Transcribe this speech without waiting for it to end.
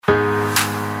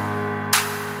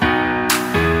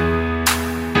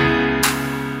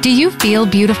Do you feel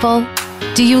beautiful?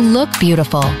 Do you look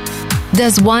beautiful?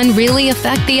 Does one really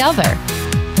affect the other?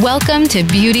 Welcome to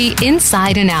Beauty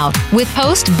Inside and Out with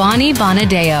host Bonnie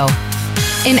Bonadeo.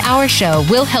 In our show,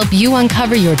 we'll help you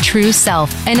uncover your true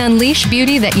self and unleash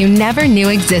beauty that you never knew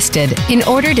existed in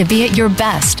order to be at your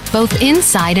best, both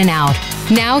inside and out.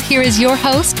 Now, here is your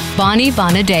host, Bonnie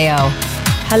Bonadeo.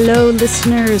 Hello,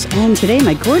 listeners, and today,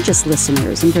 my gorgeous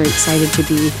listeners, I'm very excited to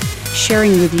be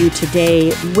sharing with you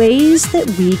today ways that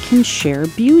we can share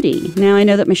beauty. Now, I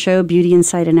know that my show, Beauty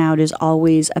Inside and Out, is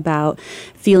always about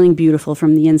feeling beautiful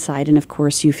from the inside, and of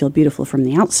course, you feel beautiful from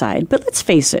the outside. But let's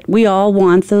face it, we all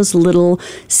want those little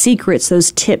secrets,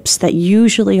 those tips that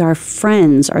usually our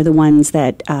friends are the ones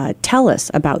that tell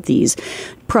us about these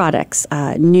products,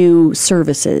 new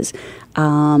services.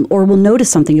 Or we'll notice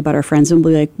something about our friends and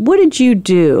we'll be like, what did you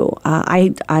do?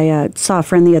 I saw a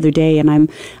friend the other day and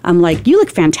I'm like, you look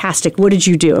fantastic. What did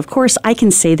you do? Of course, I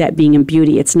can say that being in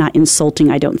beauty. It's not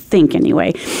insulting, I don't think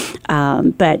anyway.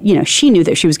 But, you know, she knew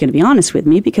that she was going to be honest with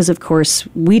me because, of course,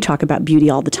 we talk about beauty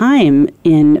all the time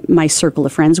in my circle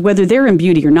of friends, whether they're in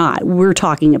beauty or not. We're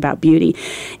talking about beauty.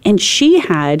 And she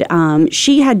had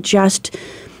just...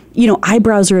 You know,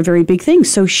 eyebrows are a very big thing.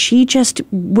 So she just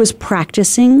was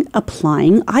practicing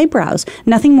applying eyebrows.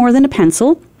 Nothing more than a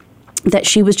pencil that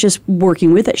she was just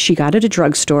working with that she got at a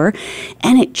drugstore.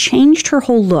 And it changed her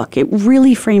whole look. It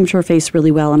really framed her face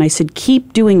really well. And I said,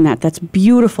 keep doing that. That's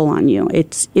beautiful on you.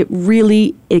 It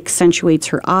really accentuates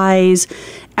her eyes.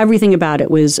 Everything about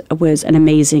it was an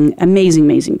amazing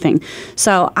thing.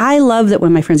 So I love that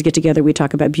when my friends get together, we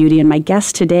talk about beauty. And my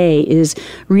guest today is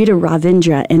Rita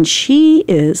Ravindra, and she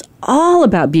is all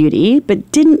about beauty,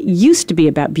 but didn't used to be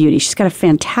about beauty. She's got a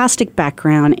fantastic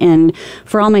background. And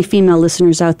for all my female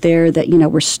listeners out there that, you know,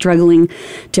 we're struggling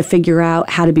to figure out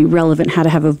how to be relevant, how to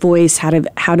have a voice, how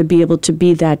to be able to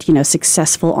be that, you know,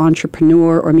 successful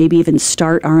entrepreneur or maybe even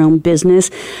start our own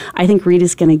business, I think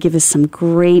Rita's going to give us some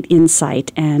great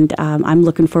insight. And I'm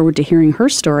looking forward to hearing her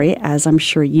story, as I'm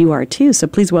sure you are too. So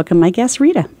please welcome my guest,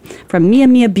 Rita, from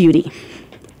MiaMia BEaUty.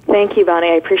 Thank you, Bonnie.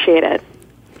 I appreciate it.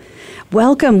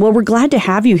 Welcome. Well, we're glad to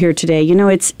have you here today. You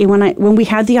know, when we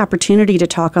had the opportunity to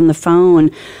talk on the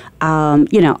phone,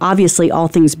 you know, obviously all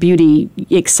things beauty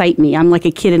excite me. I'm like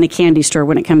a kid in a candy store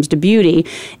when it comes to beauty.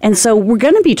 And so we're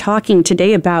going to be talking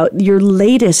today about your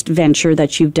latest venture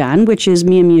that you've done, which is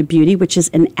MiaMia BEaUty, which is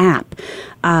an app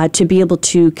to be able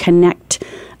to connect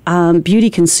beauty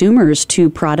consumers to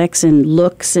products and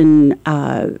looks and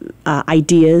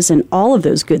ideas and all of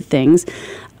those good things.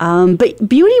 But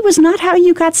beauty was not how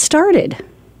you got started.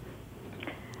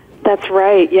 That's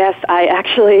right. Yes, I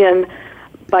actually am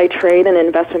by trade an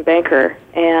investment banker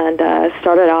and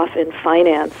started off in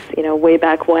finance, you know, way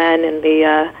back when in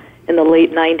the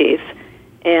late 90s.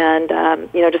 And,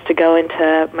 you know, just to go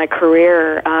into my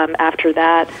career after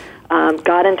that,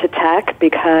 got into tech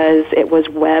because it was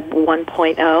Web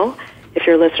 1.0. If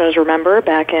your listeners remember,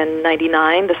 back in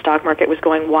 99, the stock market was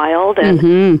going wild,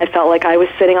 and I felt like I was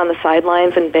sitting on the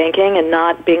sidelines in banking and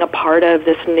not being a part of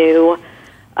this new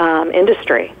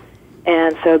industry.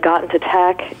 And so got into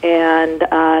tech, and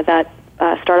that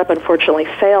startup unfortunately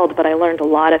failed, but I learned a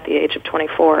lot at the age of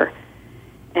 24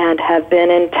 and have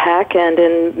been in tech and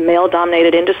in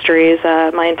male-dominated industries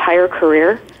my entire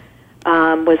career.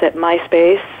 Was at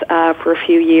MySpace for a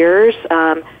few years.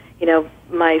 You know,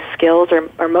 my skills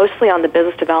are mostly on the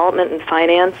business development and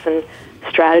finance and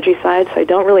strategy side, so I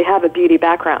don't really have a beauty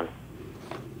background.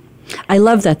 I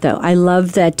love that, though. I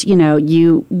love that, you know,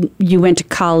 you went to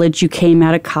college, you came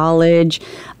out of college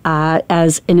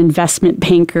as an investment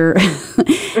banker.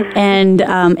 And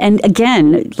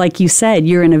again, like you said,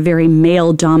 you're in a very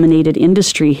male-dominated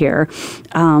industry here.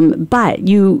 But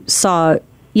you saw,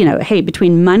 you know, hey,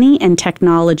 between money and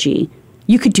technology,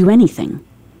 you could do anything.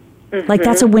 Like,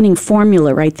 that's a winning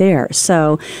formula right there.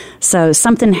 So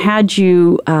something had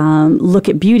you look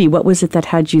at beauty. What was it that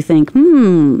had you think,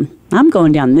 I'm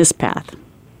going down this path?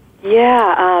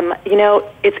 Yeah, you know,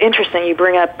 it's interesting. You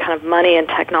bring up kind of money and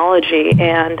technology,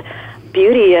 and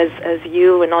beauty, as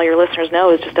you and all your listeners know,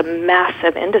 is just a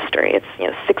massive industry. It's, you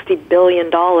know, $60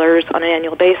 billion on an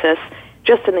annual basis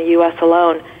just in the U.S.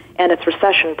 alone, and it's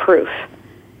recession-proof.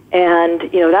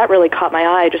 And, you know, that really caught my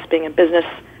eye, just being a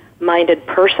business-minded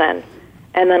person.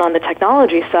 And then on the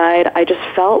technology side, I just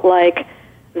felt like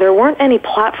there weren't any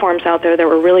platforms out there that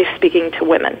were really speaking to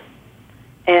women.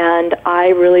 And I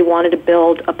really wanted to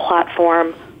build a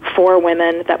platform for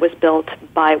women that was built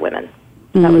by women.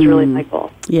 That was really my goal.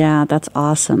 Yeah, that's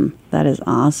awesome. That is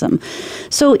awesome.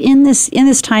 So in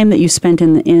this time that you spent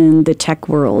in the tech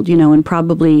world, and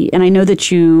probably, and I know that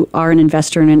you are an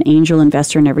investor and an angel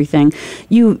investor and everything,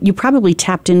 you probably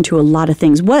tapped into a lot of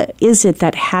things. What is it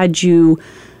that had you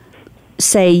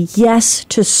say yes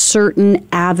to certain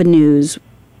avenues,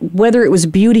 whether it was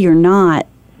beauty or not?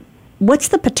 What's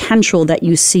the potential that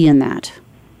you see in that?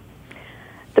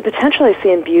 The potential I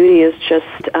see in beauty is just,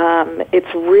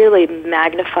 it's really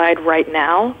magnified right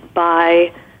now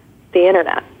by the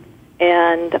internet.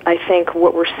 And I think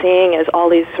what we're seeing is all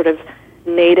these sort of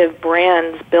native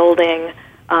brands building,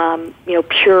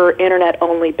 pure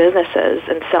internet-only businesses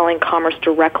and selling commerce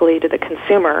directly to the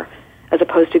consumer as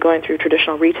opposed to going through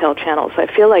traditional retail channels. So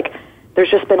I feel like there's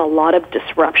just been a lot of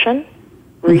disruption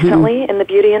recently in the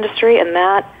beauty industry, and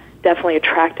that definitely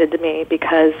attracted to me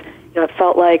because, it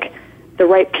felt like the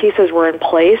right pieces were in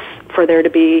place for there to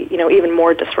be, even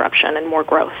more disruption and more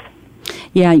growth.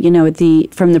 Yeah,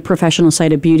 from the professional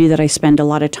side of beauty that I spend a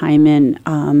lot of time in,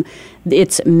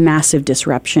 it's massive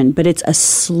disruption, but it's a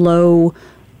slow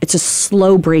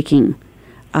breaking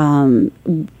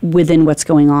within what's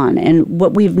going on. And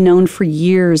what we've known for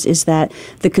years is that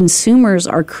the consumers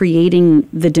are creating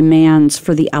the demands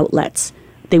for the outlets.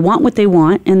 They want what they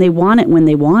want, and they want it when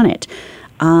they want it.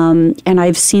 And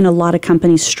I've seen a lot of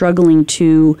companies struggling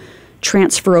to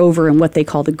transfer over in what they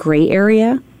call the gray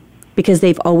area because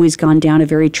they've always gone down a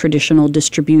very traditional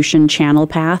distribution channel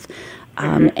path.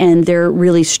 And they're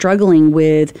really struggling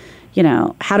with,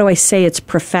 how do I say it's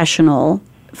professional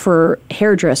for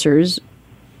hairdressers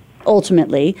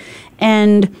ultimately,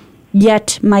 and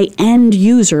yet my end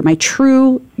user, my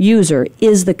true user,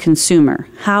 is the consumer.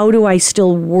 How do I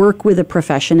still work with a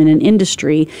profession in an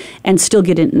industry and still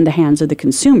get it in the hands of the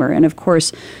consumer? And of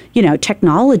course,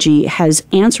 technology has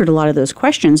answered a lot of those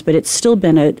questions, but it's still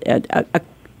been a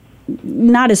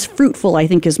not as fruitful, I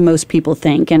think, as most people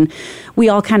think. And we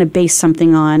all kind of base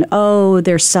something on,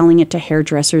 they're selling it to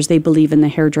hairdressers. They believe in the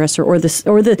hairdresser or the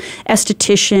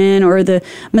esthetician or the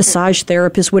massage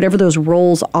therapist, whatever those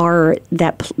roles are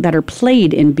that are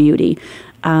played in beauty.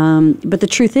 But the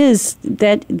truth is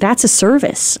that that's a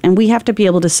service, and we have to be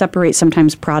able to separate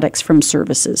sometimes products from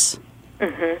services.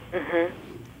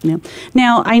 Yeah.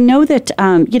 Now, I know that,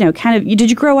 did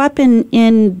you grow up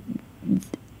in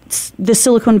the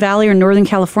Silicon Valley or Northern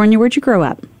California? Where'd you grow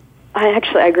up?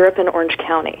 I grew up in Orange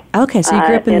County. Okay, so you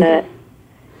grew up in a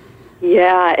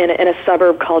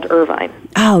suburb called Irvine.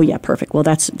 Oh yeah, perfect. Well,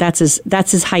 that's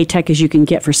as high tech as you can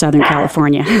get for Southern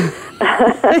California.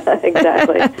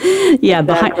 Exactly. Yeah,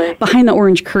 exactly. Behind the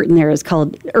orange curtain there is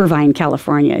called Irvine,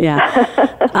 California.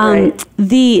 Yeah. Right.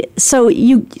 So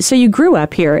you grew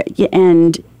up here,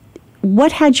 and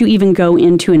what had you even go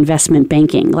into investment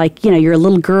banking? Like, you're a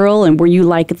little girl, and were you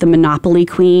like the Monopoly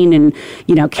queen and,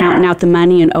 counting out the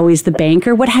money and always the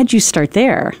banker? What had you start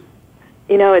there?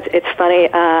 It's funny.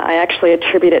 I actually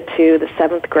attribute it to the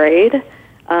 7th grade.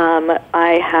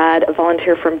 I had a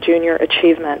volunteer from Junior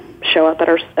Achievement show up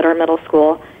at our middle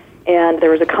school, and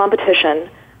there was a competition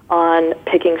on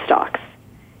picking stocks.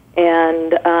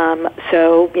 And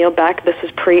this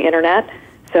was pre-internet.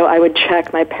 So I would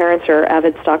check, my parents are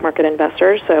avid stock market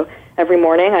investors, so every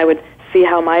morning I would see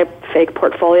how my fake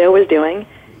portfolio was doing.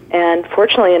 And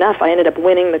fortunately enough, I ended up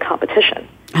winning the competition.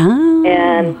 Oh.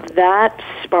 And that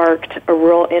sparked a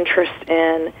real interest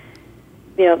in,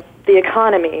 the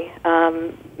economy,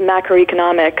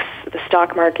 macroeconomics, the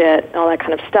stock market, all that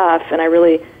kind of stuff. And I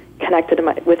really connected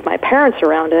with my parents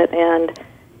around it and,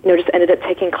 just ended up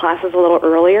taking classes a little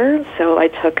earlier. So I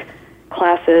took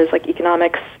classes like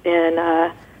economics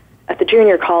at the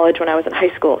junior college when I was in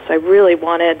high school. So I really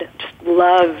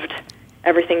loved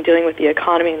everything dealing with the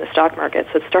economy and the stock market.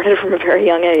 So it started from a very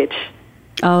young age.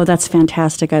 Oh, that's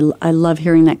fantastic. I love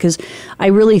hearing that because I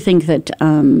really think that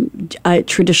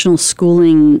traditional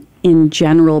schooling in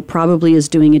general probably is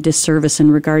doing a disservice in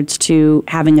regards to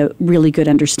having a really good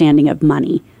understanding of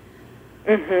money.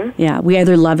 Yeah, we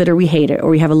either love it or we hate it, or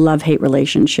we have a love-hate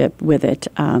relationship with it.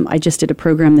 I just did a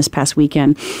program this past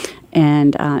weekend,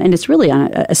 and it's really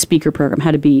on a speaker program,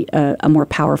 how to be a more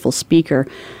powerful speaker.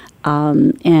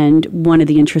 And one of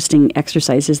the interesting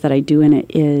exercises that I do in it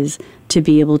is to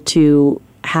be able to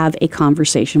have a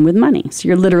conversation with money. So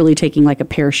you're literally taking like a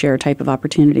pair share type of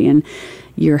opportunity, and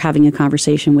you're having a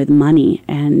conversation with money.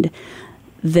 And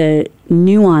the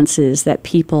nuances that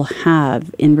people have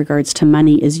in regards to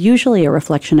money is usually a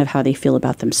reflection of how they feel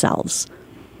about themselves.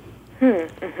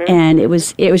 And it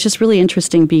was just really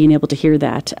interesting being able to hear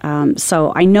that.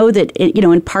 So I know that,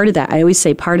 and part of that, I always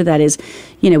say part of that is,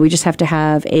 we just have to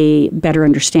have a better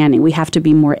understanding. We have to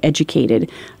be more educated.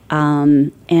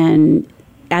 And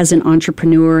as an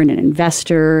entrepreneur and an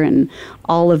investor and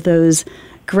all of those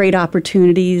great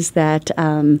opportunities that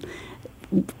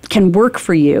can work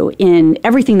for you in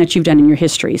everything that you've done in your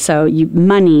history. So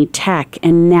money, tech,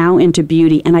 and now into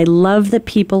beauty. And I love that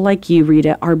people like you,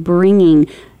 Rita, are bringing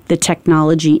the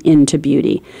technology into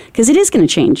beauty, because it is going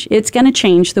to change. It's going to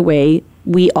change the way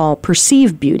we all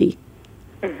perceive beauty.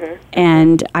 Mm-hmm.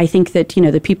 And I think that,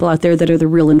 the people out there that are the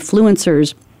real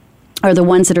influencers are the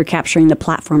ones that are capturing the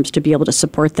platforms to be able to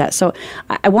support that. So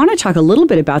I want to talk a little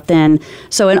bit about then.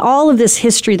 So in all of this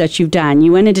history that you've done,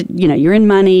 you went into, you're in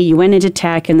money, you went into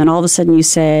tech, and then all of a sudden you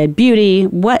said beauty.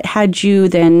 What had you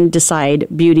then decide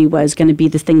beauty was going to be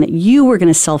the thing that you were going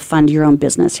to self-fund your own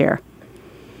business here?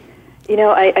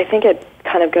 I think it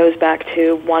kind of goes back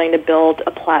to wanting to build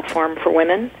a platform for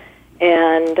women.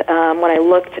 And when I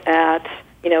looked at,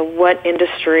 what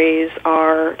industries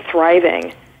are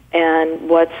thriving and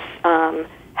what's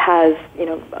has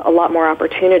a lot more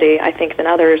opportunity, I think, than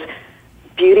others,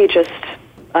 beauty just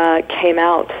came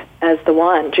out as the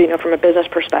one. From a business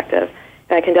perspective,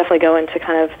 and I can definitely go into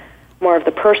kind of more of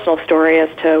the personal story as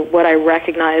to what I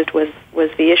recognized was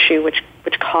the issue, which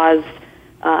caused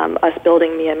us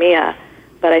building MiaMia.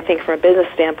 But I think from a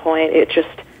business standpoint, it just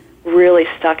really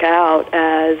stuck out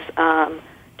as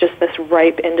just this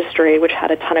ripe industry, which had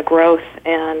a ton of growth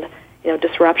and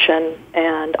disruption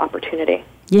and opportunity.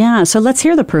 Yeah, so let's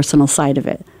hear the personal side of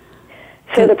it.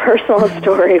 So the personal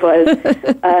story was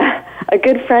a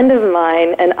good friend of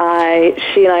mine and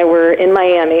she and I were in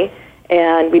Miami,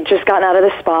 and we'd just gotten out of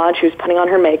the spa, and she was putting on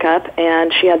her makeup,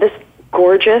 and she had this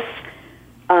gorgeous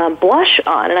blush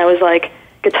on, and I was like,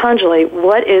 Gitanjali,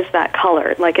 what is that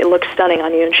color? Like, it looks stunning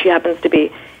on you, and she happens to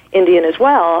be Indian as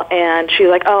well, and she's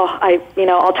like,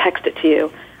 I'll text it to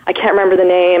you. I can't remember the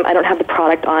name. I don't have the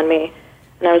product on me.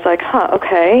 And I was like,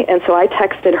 okay. And so I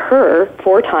texted her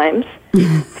 4 times,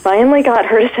 finally got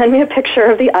her to send me a picture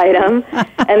of the item,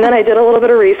 and then I did a little bit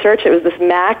of research. It was this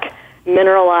MAC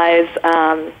mineralized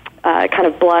kind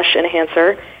of blush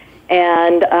enhancer,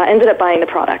 and ended up buying the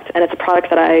product. And it's a product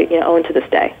that I own to this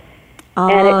day. Oh,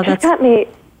 and it just got me...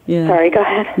 Yeah. Sorry, go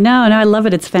ahead. No, I love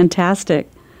it. It's fantastic.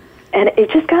 And it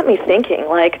just got me thinking,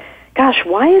 like, gosh,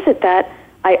 why is it that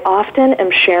I often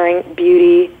am sharing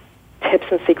beauty tips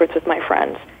and secrets with my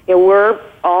friends? We're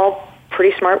all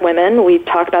pretty smart women. We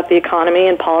talk about the economy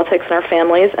and politics in our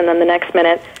families, and then the next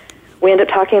minute we end up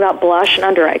talking about blush and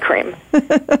under eye cream.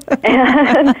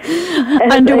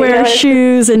 and underwear,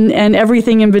 shoes, and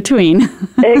everything in between.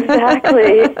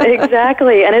 Exactly.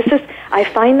 And it's just, I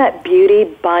find that beauty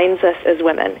binds us as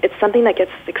women. It's something that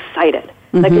gets us excited.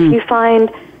 Mm-hmm. Like, if you find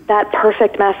that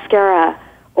perfect mascara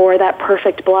or that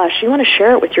perfect blush, you want to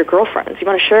share it with your girlfriends. You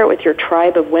want to share it with your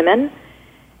tribe of women.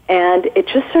 And it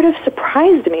just sort of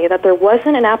surprised me that there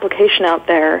wasn't an application out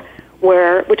there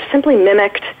which simply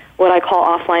mimicked what I call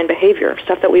offline behavior,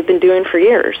 stuff that we've been doing for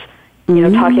years,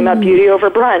 talking about beauty over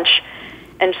brunch.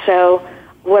 And so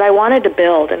what I wanted to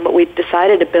build and what we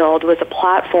decided to build was a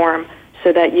platform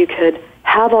so that you could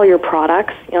have all your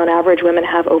products. On average, women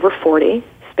have over 40,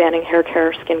 spanning hair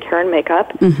care, skin care, and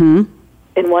makeup, mm-hmm.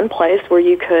 in one place where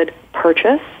you could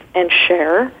purchase and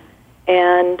share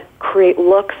and create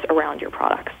looks around your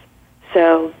products.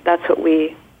 So that's what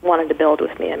we wanted to build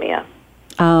with MiaMia.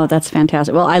 Oh, that's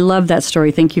fantastic. Well, I love that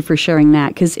story. Thank you for sharing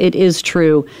that, because it is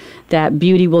true that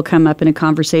beauty will come up in a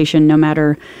conversation no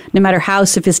matter how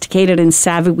sophisticated and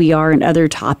savvy we are in other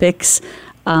topics.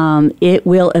 It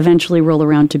will eventually roll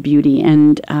around to beauty,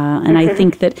 and mm-hmm.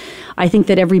 I think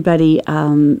that everybody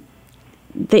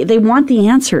they want the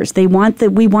answers. We want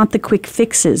the quick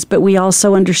fixes, but we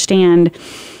also understand,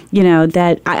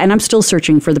 that, and I'm still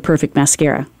searching for the perfect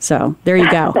mascara. So there you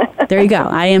go.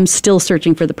 I am still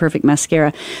searching for the perfect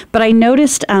mascara. But I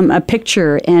noticed a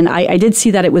picture, and I did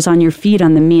see that it was on your feed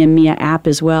on the MiaMia app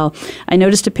as well. I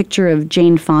noticed a picture of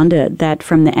Jane Fonda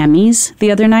from the Emmys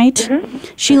the other night. Mm-hmm.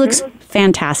 She mm-hmm. looks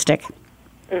fantastic.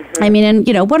 Mm-hmm. I mean,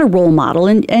 and what a role model.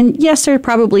 And yes, there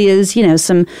probably is,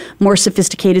 some more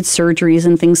sophisticated surgeries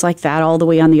and things like that all the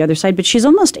way on the other side. But she's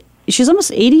almost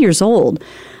 80 years old.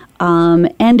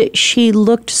 And she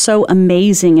looked so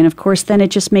amazing. And of course, then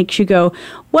it just makes you go,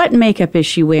 what makeup is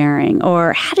she wearing?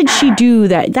 Or how did she do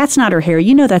that? That's not her hair.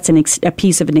 That's a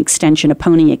piece of an extension, a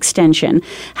pony extension.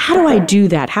 How do I do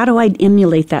that? How do I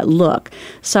emulate that look?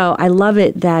 So I love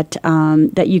it that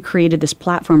you created this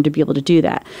platform to be able to do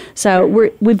that. So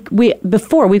we've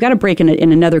got to break in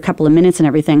another couple of minutes and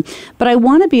everything. But I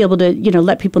want to be able to,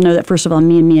 let people know that, first of all,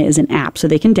 MiaMia is an app, so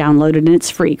they can download it and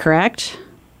it's free, correct?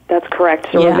 That's correct.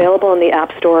 So we're available in the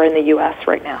App Store in the U.S.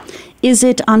 right now. Is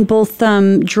it on both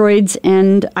Droids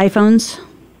and iPhones?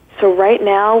 So right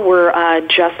now we're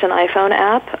just an iPhone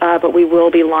app, but we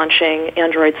will be launching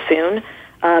Android soon.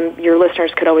 Your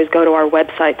listeners could always go to our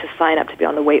website to sign up to be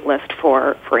on the wait list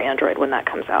for Android when that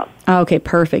comes out. Okay,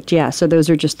 perfect. Yeah, so those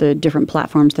are just the different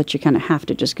platforms that you kind of have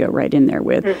to just go right in there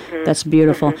with. Mm-hmm. That's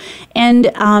beautiful. Mm-hmm.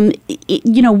 And,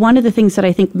 one of the things that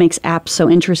I think makes apps so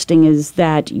interesting is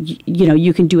that,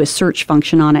 you can do a search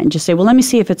function on it and just say, well, let me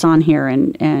see if it's on here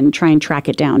and try and track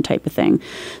it down type of thing.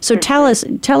 So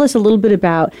mm-hmm. tell us a little bit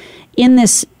about, in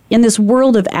this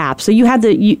world of apps, so you had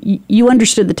you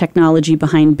understood the technology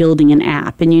behind building an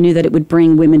app, and you knew that it would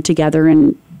bring women together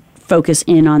and focus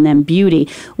in on them beauty.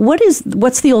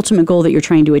 What's the ultimate goal that you're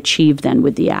trying to achieve then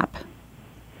with the app?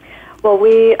 Well,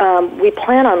 we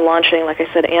plan on launching, like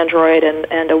I said, Android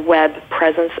and a web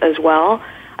presence as well.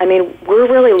 I mean,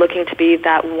 we're really looking to be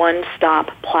that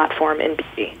one-stop platform in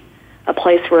beauty, a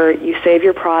place where you save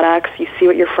your products, you see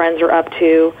what your friends are up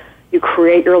to, you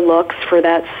create your looks for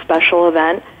that special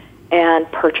event,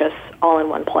 and purchase all in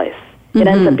one place. It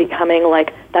ends up becoming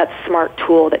like that smart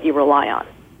tool that you rely on.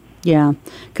 Yeah,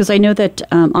 because I know that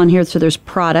on here, so there's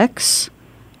products,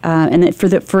 and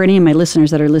that for any of my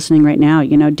listeners that are listening right now,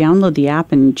 download the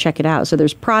app and check it out. So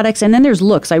there's products, and then there's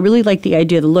looks. I really like the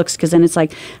idea of the looks, because then it's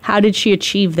like, how did she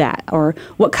achieve that, or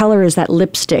what color is that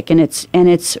lipstick? And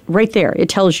it's right there. It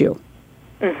tells you.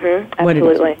 Mm-hmm.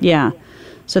 Absolutely. Yeah.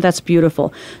 So that's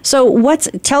beautiful. So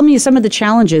tell me some of the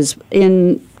challenges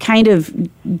in kind of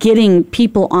getting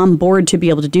people on board to be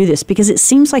able to do this, because it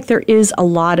seems like there is a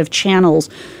lot of channels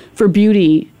for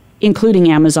beauty, including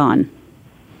Amazon.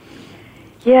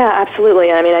 Yeah,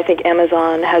 absolutely. I mean, I think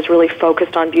Amazon has really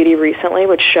focused on beauty recently,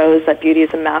 which shows that beauty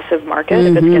is a massive market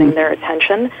if it's getting their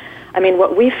attention. I mean,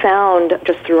 what we found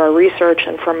just through our research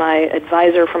and from my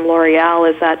advisor from L'Oreal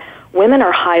is that women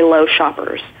are high-low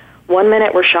shoppers. One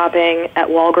minute we're shopping at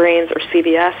Walgreens or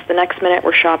CVS, the next minute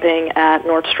we're shopping at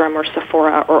Nordstrom or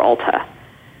Sephora or Ulta.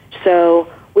 So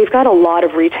we've got a lot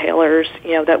of retailers,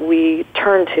 that we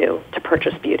turn to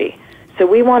purchase beauty. So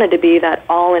we wanted to be that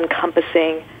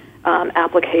all-encompassing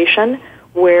application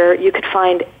where you could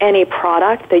find any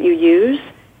product that you use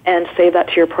and save that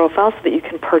to your profile so that you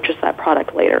can purchase that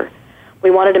product later. We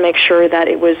wanted to make sure that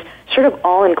it was sort of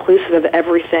all-inclusive of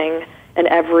everything and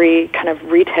every kind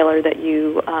of retailer that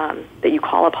you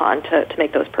call upon to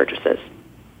make those purchases.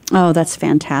 Oh, that's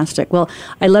fantastic. Well,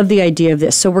 I love the idea of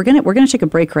this. So we're gonna take a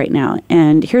break right now,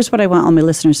 and here's what I want all my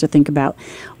listeners to think about.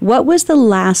 What was the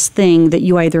last thing that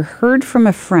you either heard from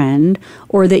a friend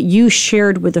or that you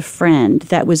shared with a friend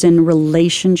that was in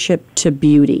relationship to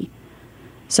beauty?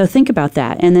 So think about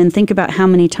that, and then think about how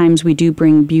many times we do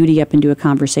bring beauty up into a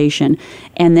conversation.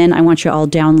 And then I want you all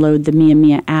download the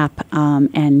MiaMia app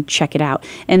and check it out.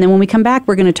 And then when we come back,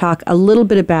 we're going to talk a little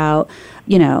bit about,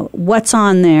 what's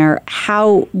on there,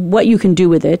 what you can do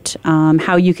with it,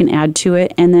 how you can add to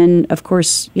it, and then, of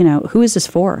course, who is this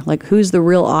for? Like, who's the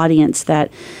real audience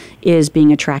that is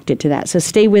being attracted to that? So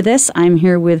stay with us. I'm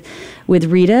here with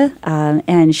Rita,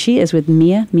 and she is with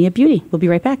MiaMia BEaUty. We'll be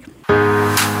right back.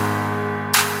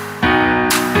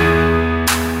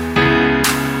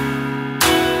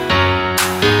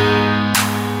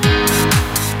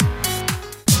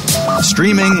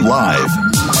 Streaming live,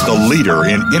 the leader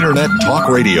in Internet talk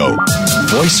radio,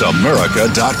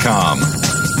 VoiceAmerica.com.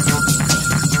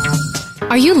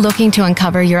 Are you looking to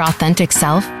uncover your authentic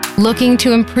self? Looking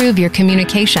to improve your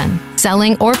communication,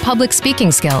 selling, or public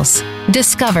speaking skills?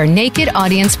 Discover Naked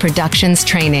Audience Productions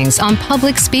trainings on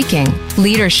public speaking,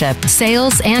 leadership,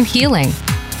 sales, and healing.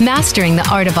 Mastering the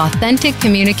art of authentic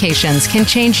communications can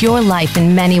change your life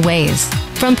in many ways.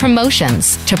 From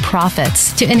promotions to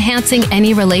profits to enhancing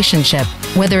any relationship,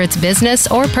 whether it's business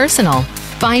or personal.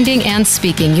 Finding and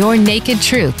speaking your naked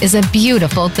truth is a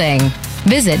beautiful thing.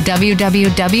 Visit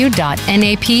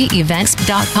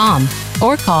www.napevents.com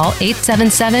or call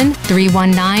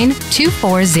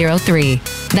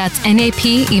 877-319-2403. That's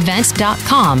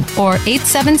napevents.com or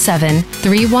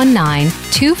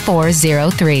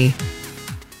 877-319-2403.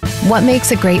 What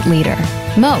makes a great leader?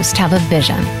 Most have a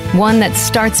vision, one that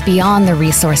starts beyond the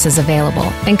resources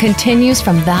available and continues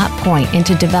from that point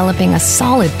into developing a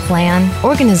solid plan,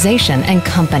 organization, and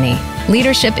company.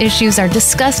 Leadership issues are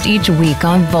discussed each week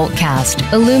on Voltcast,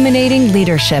 Illuminating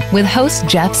Leadership with host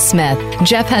Jeff Smith.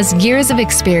 Jeff has years of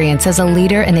experience as a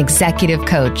leader and executive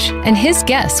coach, and his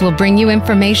guests will bring you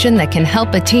information that can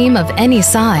help a team of any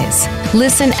size.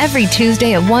 Listen every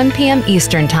Tuesday at 1 p.m.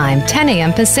 Eastern Time, 10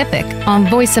 a.m. Pacific on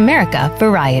Voice America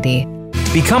Variety.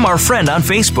 Become our friend on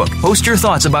Facebook. Post your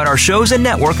thoughts about our shows and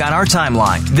network on our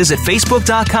timeline. Visit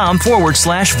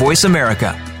Facebook.com/Voice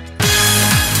America.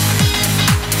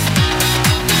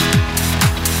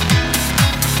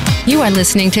 You are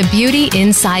listening to Beauty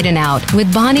Inside and Out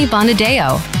with Bonnie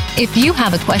Bonadeo. If you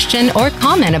have a question or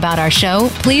comment about our show,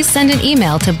 please send an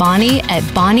email to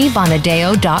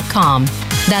bonnie@bonniebonadeo.com.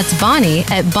 That's Bonnie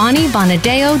at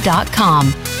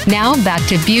bonniebonadeo.com. Now back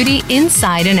to Beauty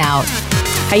Inside and Out.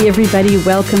 Hi, everybody.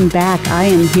 Welcome back. I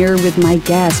am here with my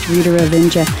guest, Rita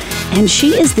Ravinja, and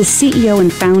she is the CEO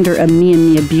and founder of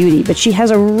MiaMia BEaUty, but she has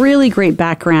a really great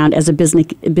background as a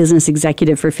business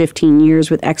executive for 15 years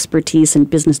with expertise in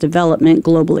business development,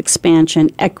 global expansion,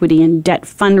 equity and debt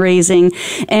fundraising.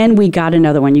 And we got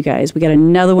another one, you guys. We got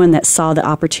another one that saw the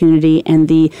opportunity and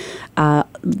the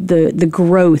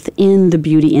growth in the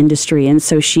beauty industry. And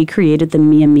so she created the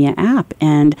MiaMia app.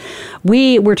 And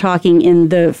we were talking in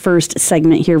the first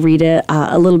segment here, Rita,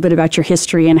 a little bit about your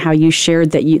history and how you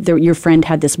shared that your friend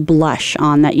had this blush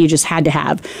on that you just had to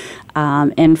have.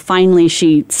 And finally,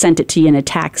 she sent it to you in a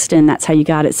text, and that's how you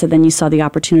got it. So then you saw the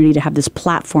opportunity to have this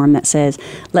platform that says,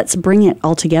 let's bring it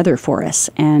all together for us.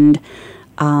 And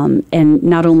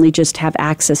not only just have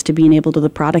access to being able to the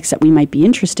products that we might be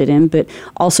interested in, but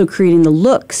also creating the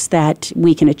looks that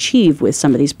we can achieve with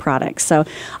some of these products. So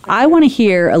I want to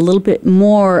hear a little bit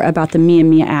more about the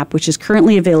MiaMia app, which is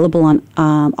currently available on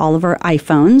all of our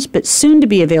iPhones, but soon to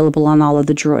be available on all of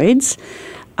the Droids.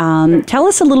 Tell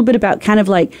us a little bit about kind of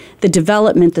like the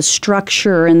development, the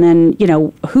structure, and then,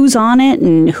 who's on it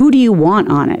and who do you want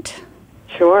on it?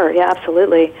 Sure, yeah,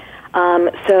 absolutely.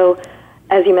 So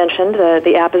as you mentioned,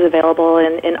 the app is available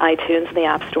in iTunes in the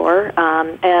App Store.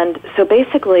 And so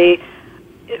basically,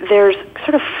 there's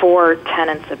sort of 4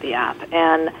 tenets of the app.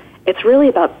 And it's really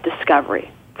about discovery,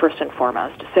 first and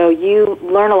foremost. So you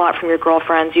learn a lot from your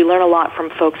girlfriends. You learn a lot from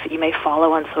folks that you may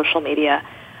follow on social media.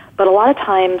 But a lot of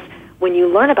times, when you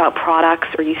learn about products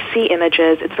or you see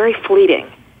images, it's very fleeting.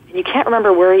 And you can't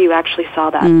remember where you actually saw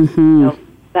that,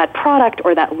 that product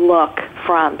or that look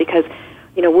from, because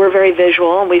we're very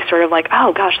visual, and we sort of like,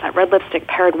 oh, gosh, that red lipstick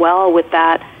paired well with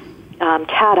that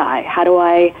cat eye. How do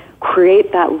I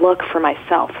create that look for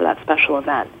myself for that special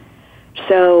event?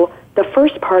 So the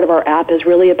first part of our app is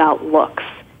really about looks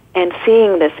and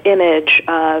seeing this image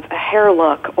of a hair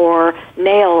look or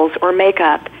nails or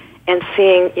makeup and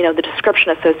seeing, the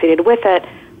description associated with it,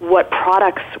 what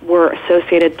products were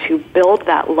associated to build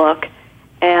that look,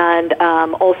 and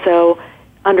also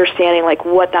understanding like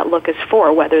what that look is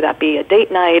for, whether that be a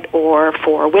date night or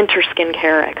for winter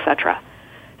skincare, etc.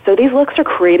 So these looks are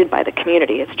created by the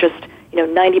community. It's just,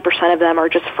 90% of them are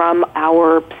just from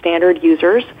our standard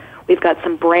users. We've got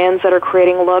some brands that are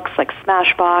creating looks like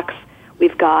Smashbox.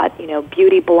 We've got,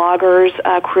 beauty bloggers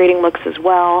creating looks as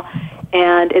well.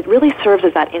 And it really serves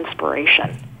as that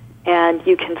inspiration. And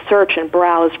you can search and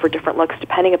browse for different looks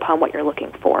depending upon what you're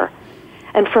looking for.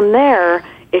 And from there,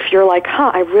 if you're like,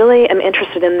 I really am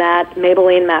interested in that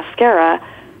Maybelline mascara,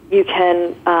 you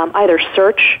can either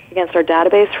search against our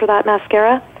database for that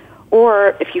mascara,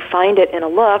 or if you find it in a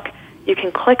look, you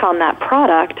can click on that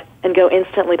product and go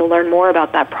instantly to learn more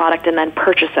about that product and then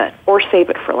purchase it or save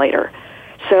it for later.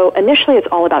 So initially, it's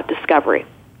all about discovery.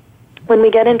 When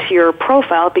we get into your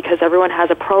profile, because everyone has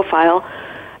a profile,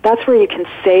 that's where you can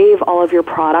save all of your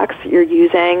products that you're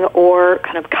using or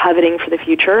kind of coveting for the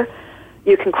future.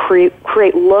 You can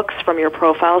create looks from your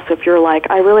profile. So if you're like,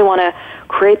 I really want to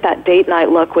create that date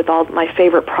night look with all my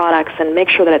favorite products and make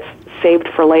sure that it's saved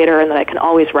for later and that I can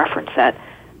always reference it,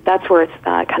 that's where it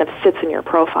kind of sits in your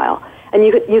profile. And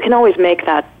you can always make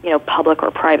that public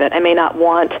or private. I may not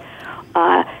want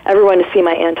everyone to see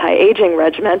my anti-aging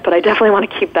regimen, but I definitely want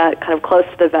to keep that kind of close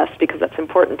to the vest because that's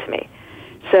important to me.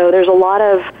 So there's a lot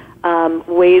of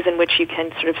ways in which you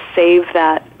can sort of save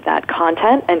that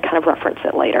content and kind of reference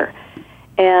it later.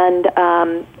 And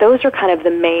those are kind of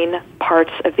the main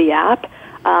parts of the app.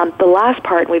 The last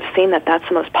part, and we've seen that that's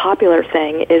the most popular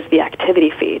thing, is the activity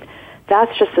feed.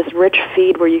 That's just this rich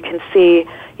feed where you can see,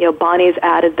 Bonnie's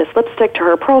added this lipstick to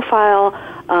her profile,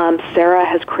 Sarah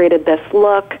has created this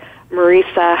look,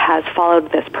 Marisa has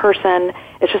followed this person.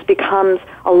 It just becomes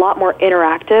a lot more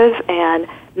interactive and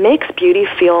makes beauty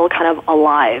feel kind of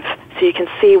alive. So you can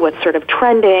see what's sort of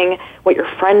trending, what your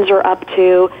friends are up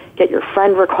to, get your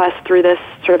friend requests through this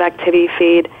sort of activity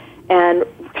feed, and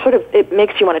sort of it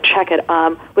makes you want to check it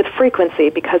with frequency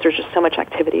because there's just so much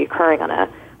activity occurring on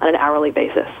an hourly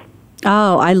basis.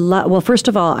 Oh, well, first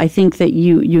of all, I think that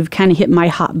you've kind of hit my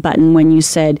hot button when you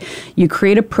said you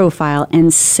create a profile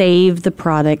and save the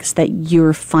products that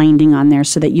you're finding on there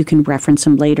so that you can reference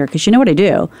them later. Because you know what I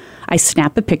do? I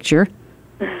snap a picture,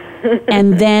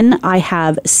 and then I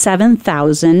have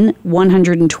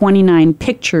 7,129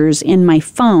 pictures in my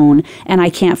phone, and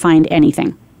I can't find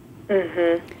anything.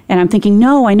 Mm-hmm. And I'm thinking,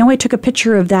 no, I know I took a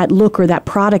picture of that look or that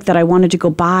product that I wanted to go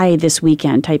buy this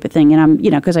weekend type of thing. And I'm,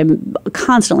 because I'm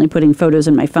constantly putting photos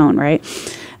in my phone, right?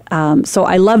 So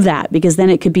I love that because then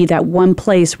it could be that one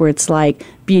place where it's like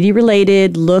beauty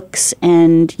related looks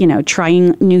and,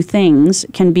 trying new things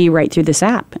can be right through this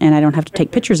app and I don't have to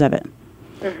take pictures of it.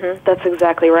 Mm-hmm. That's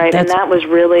exactly right. And that was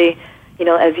really,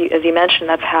 as you mentioned,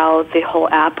 that's how the whole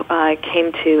app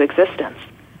came to existence,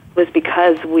 was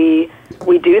because we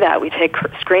do that. We take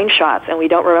screenshots and we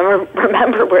don't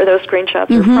remember where those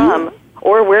screenshots are from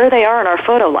or where they are in our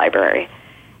photo library.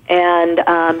 And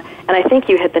I think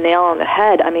you hit the nail on the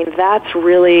head. I mean, that's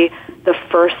really the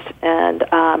first and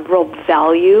real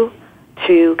value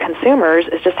to consumers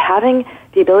is just having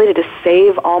the ability to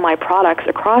save all my products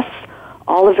across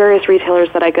all the various retailers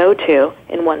that I go to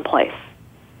in one place.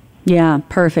 Yeah,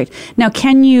 perfect. Now,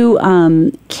 can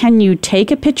you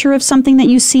take a picture of something that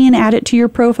you see and add it to your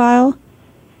profile?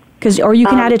 Or you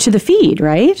can add it to the feed,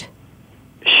 right?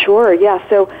 Sure, yeah.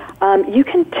 So you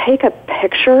can take a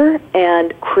picture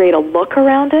and create a look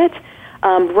around it.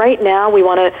 Right now, we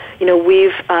want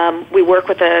to, we work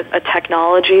with a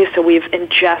technology, so we've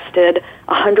ingested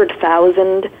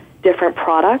 100,000 different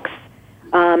products.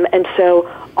 And so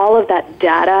all of that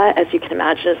data, as you can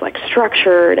imagine, is like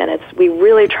structured, and we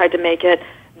really tried to make it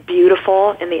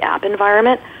beautiful in the app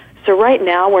environment. So right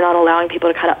now, we're not allowing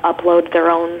people to kind of upload their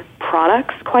own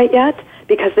products quite yet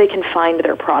because they can find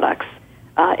their products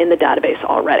in the database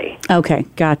already. Okay,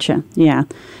 gotcha. Yeah.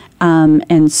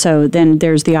 And so then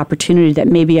there's the opportunity that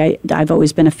maybe I've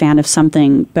always been a fan of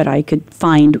something, but I could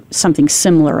find something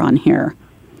similar on here.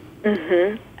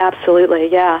 Mm-hmm.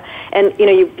 Absolutely, yeah. And,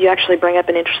 you actually bring up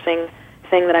an interesting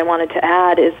thing that I wanted to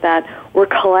add is that we're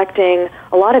collecting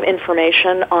a lot of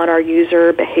information on our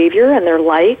user behavior and their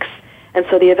likes. And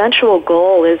so the eventual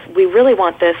goal is we really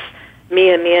want this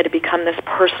MiaMia to become this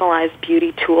personalized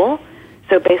beauty tool.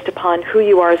 So based upon who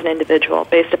you are as an individual,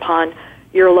 based upon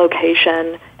your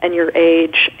location and your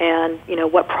age and,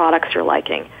 what products you're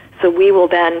liking. So we will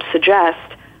then suggest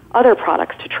other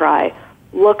products to try,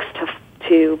 looks to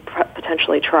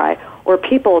potentially try, or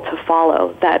people to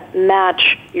follow that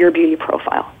match your beauty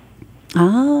profile.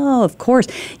 Oh, of course.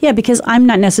 Yeah, because I'm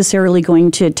not necessarily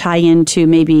going to tie into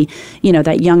maybe,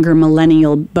 that younger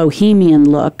millennial bohemian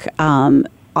look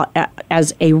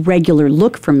as a regular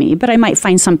look for me, but I might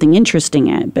find something interesting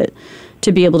in it. But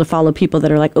to be able to follow people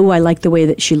that are like, oh, I like the way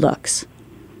that she looks.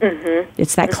 Mm-hmm.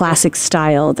 It's that classic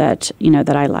style that,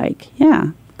 that I like.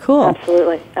 Yeah, cool.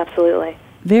 Absolutely, absolutely.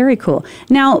 Very cool.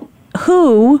 Now,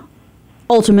 who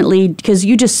ultimately, because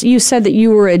you said that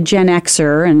you were a Gen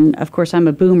Xer, and of course I'm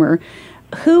a boomer,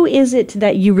 who is it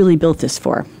that you really built this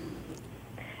for?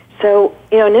 So,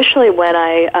 initially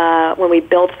when we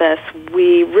built this,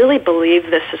 we really believe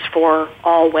this is for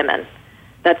all women,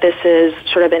 that this is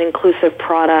sort of an inclusive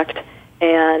product,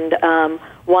 and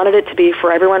wanted it to be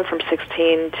for everyone from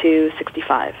 16 to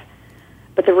 65.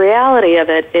 But the reality of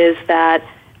it is that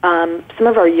some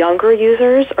of our younger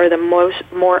users are the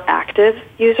more active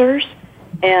users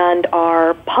and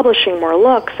are publishing more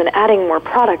looks and adding more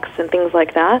products and things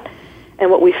like that. And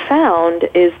what we found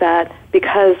is that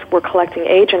because we're collecting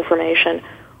age information,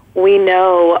 we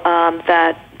know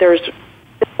that there's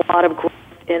a lot of growth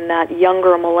in that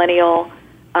younger millennial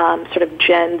sort of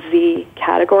Gen Z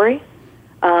category.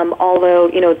 Although,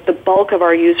 the bulk of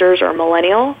our users are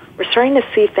millennial, we're starting to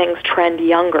see things trend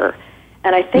younger.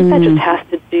 And I think that just has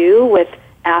to do with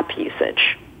app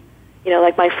usage.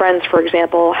 Like my friends, for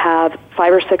example, have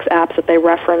 5 or 6 apps that they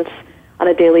reference on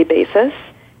a daily basis.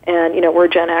 And, we're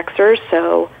Gen Xers,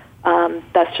 so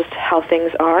that's just how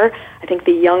things are. I think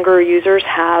the younger users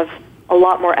have a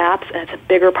lot more apps, and it's a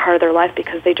bigger part of their life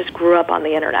because they just grew up on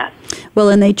the internet. Well,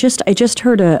 and I just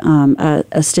heard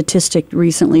a statistic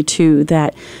recently, too,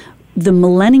 that the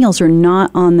millennials are not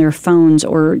on their phones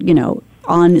or,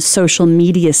 on social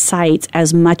media sites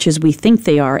as much as we think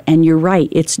they are. And you're right,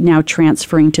 it's now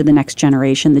transferring to the next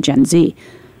generation, the Gen Z.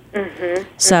 Mm-hmm.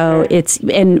 So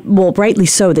rightly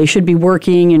so. They should be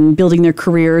working and building their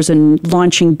careers and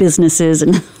launching businesses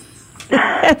and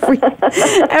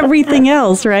everything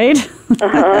else, right?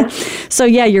 Uh-huh. So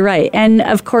yeah, you're right. And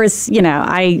of course,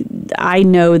 I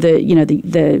know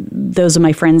that those of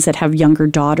my friends that have younger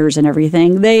daughters and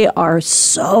everything. They are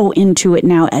so into it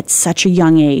now at such a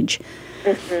young age,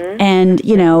 and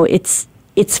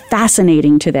it's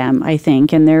fascinating to them, I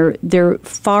think, and they're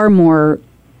far more.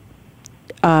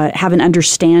 Have an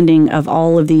understanding of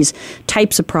all of these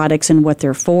types of products and what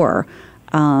they're for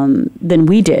than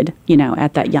we did,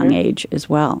 at that young age as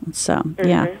well. So,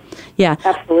 yeah.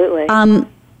 Absolutely.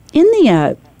 In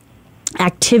the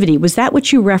activity, was that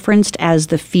what you referenced as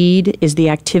the feed is the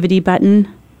activity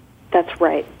button? That's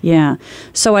right. Yeah.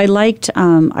 So I liked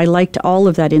all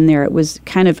of that in there. It was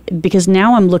kind of, because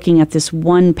now I'm looking at this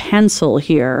one pencil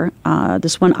here,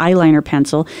 this one eyeliner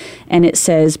pencil, and it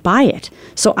says buy it.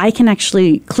 So I can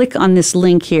actually click on this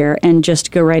link here and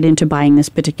just go right into buying this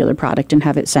particular product and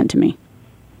have it sent to me.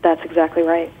 That's exactly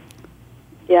right.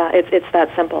 Yeah, it's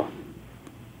that simple.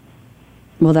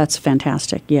 Well, that's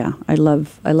fantastic. Yeah, I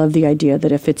love the idea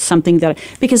that if it's something that,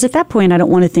 because at that point I don't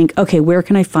want to think, okay, where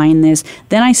can I find this?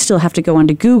 Then I still have to go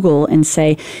onto Google and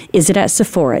say, is it at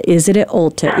Sephora? Is it at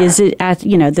Ulta? Is it at,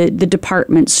 the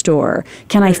department store?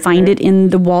 Can I find it in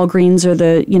the Walgreens or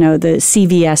the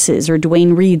CVS's or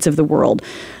Duane Reade's of the world?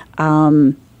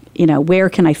 Where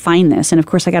can I find this? And of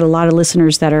course, I got a lot of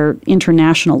listeners that are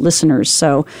international listeners,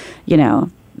 so,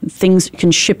 things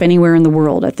can ship anywhere in the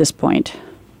world at this point.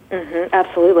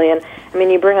 Absolutely. And I mean,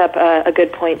 you bring up a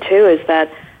good point too, is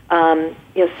that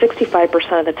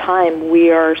 65% of the time we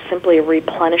are simply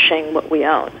replenishing what we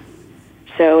own.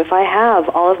 So if I have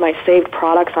all of my saved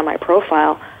products on my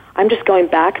profile, I'm just going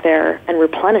back there and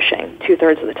replenishing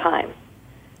 2/3 of the time.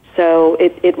 So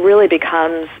it really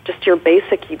becomes just your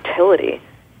basic utility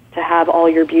to have all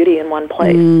your beauty in one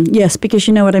place. Yes, because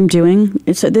you know what I'm doing?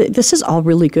 This is all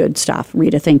really good stuff,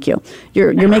 Rita. Thank you.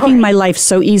 You're making my life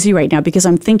so easy right now because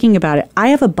I'm thinking about it. I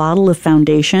have a bottle of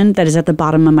foundation that is at the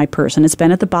bottom of my purse, and it's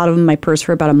been at the bottom of my purse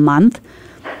for about a month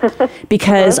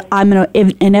because I'm going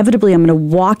to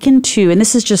walk into, and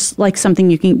this is just like something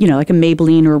you can, like a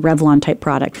Maybelline or a Revlon type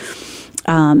product.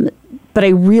 But I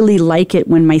really like it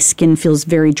when my skin feels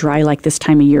very dry like this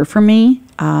time of year for me.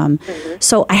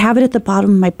 So I have it at the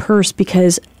bottom of my purse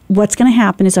because what's going to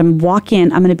happen is I'm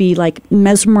going to be like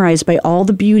mesmerized by all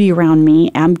the beauty around me.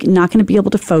 I'm not going to be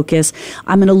able to focus.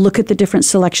 I'm going to look at the different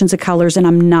selections of colors and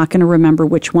I'm not going to remember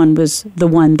which one was the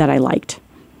one that I liked.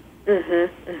 And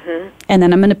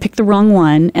then I'm going to pick the wrong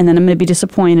one and then I'm going to be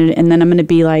disappointed and then I'm going to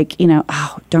be like,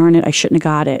 oh, darn it, I shouldn't have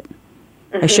got it.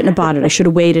 I shouldn't have bought it. I should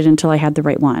have waited until I had the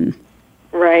right one.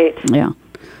 Right. Yeah.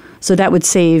 So that would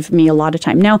save me a lot of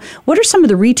time. Now, what are some of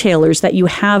the retailers that you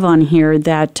have on here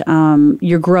that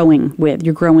you're growing with?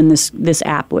 You're growing this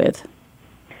app with?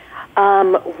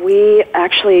 We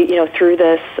actually, through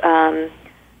this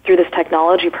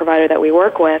technology provider that we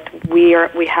work with, we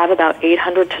have about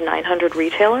 800 to 900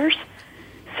 retailers.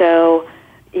 So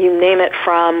you name it,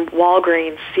 from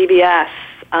Walgreens, CVS,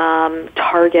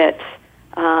 Target,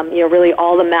 really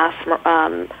all the mass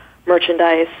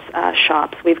merchandise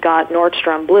shops. We've got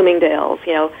Nordstrom, Bloomingdale's,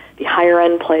 the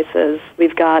higher-end places.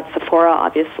 We've got Sephora,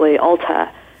 obviously,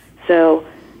 Ulta. So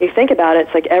you think about it,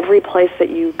 it's like every place that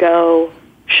you go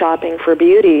shopping for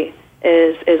beauty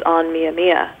is on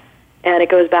MiaMia. And it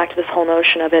goes back to this whole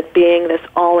notion of it being this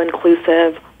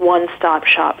all-inclusive, one-stop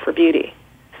shop for beauty.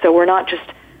 So we're not just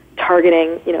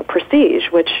targeting,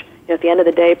 prestige, which, at the end of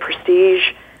the day, prestige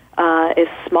is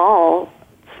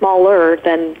smaller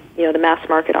than the mass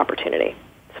market opportunity.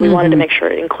 So we wanted to make sure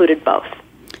it included both.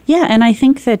 Yeah, and I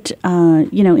think that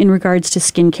in regards to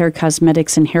skincare,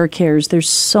 cosmetics, and hair cares, there's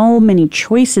so many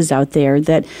choices out there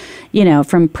that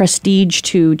from prestige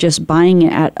to just buying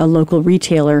it at a local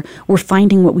retailer, we're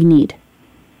finding what we need.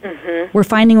 We're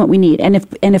finding what we need, and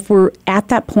if we're at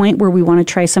that point where we want to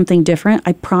try something different,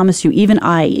 I promise you, even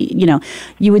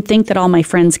you would think that all my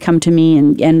friends come to me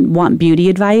and want beauty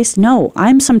advice. No,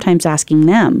 I'm sometimes asking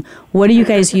them, what are you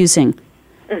guys using?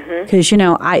 Because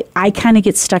I kind of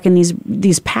get stuck in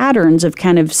these patterns of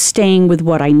kind of staying with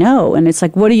what I know, and it's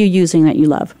like, what are you using that you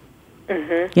love?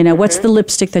 What's the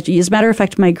lipstick that you use? As a matter of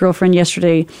fact, my girlfriend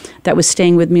yesterday that was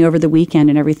staying with me over the weekend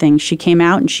and everything, she came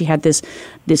out and she had these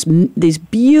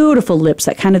beautiful lips,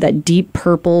 that deep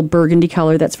purple burgundy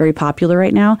color that's very popular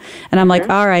right now. And I'm like,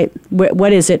 all right,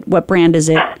 what is it? What brand is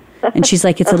it? And she's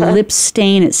like, it's a lip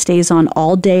stain. It stays on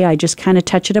all day. I just kind of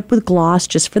touch it up with gloss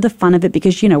just for the fun of it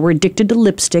because, we're addicted to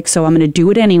lipstick, so I'm going to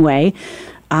do it anyway.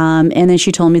 And then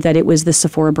she told me that it was the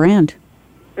Sephora brand.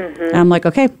 And I'm like,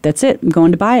 okay, that's it. I'm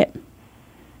going to buy it.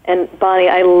 And Bonnie,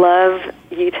 I love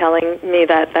you telling me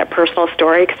that personal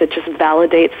story because it just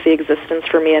validates the existence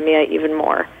for MiaMia even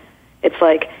more. It's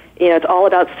like, it's all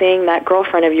about seeing that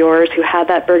girlfriend of yours who had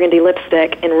that burgundy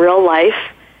lipstick in real life.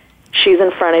 She's in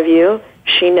front of you.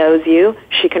 She knows you.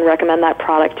 She can recommend that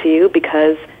product to you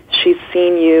because she's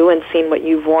seen you and seen what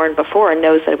you've worn before and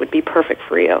knows that it would be perfect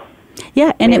for you.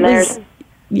 Yeah, and it was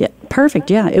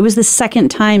perfect. Yeah, it was the second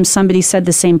time somebody said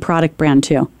the same product brand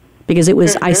too. Because it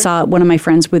was, I saw one of my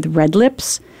friends with red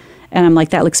lips, And I'm like,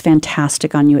 that looks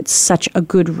fantastic on you. It's such a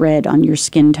good red on your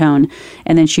skin tone.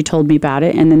 And then she told me about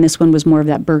it. And then this one was more of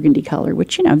that burgundy color,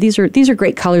 which, these are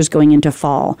great colors going into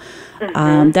fall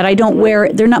that I don't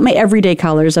wear. They're not my everyday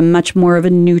colors. I'm much more of a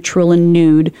neutral and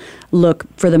nude look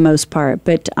for the most part.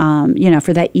 But,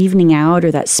 for that evening out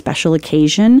or that special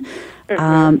occasion,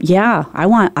 I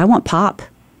want pop.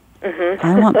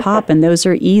 I want pop, and those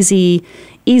are easy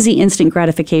instant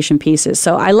gratification pieces.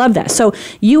 So I love that. So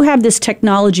you have this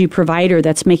technology provider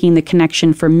that's making the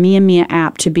connection for MiaMia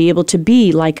app to be able to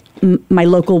be like my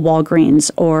local Walgreens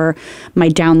or my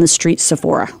down the street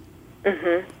Sephora.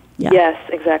 Yeah. Yes,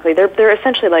 exactly. They're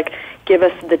essentially like, give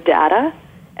us the data,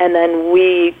 and then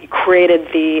we created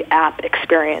the app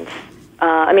experience.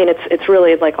 It's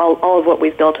really like all of what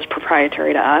we've built is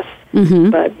proprietary to us,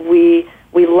 but we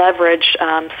leveraged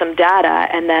some data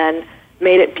and then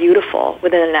made it beautiful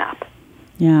within an app.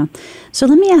 Yeah. So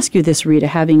let me ask you this, Rita,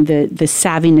 having the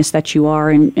savviness that you are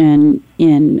and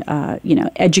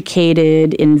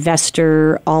educated,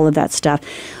 investor, all of that stuff,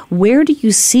 where do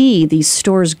you see these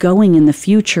stores going in the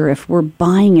future if we're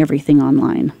buying everything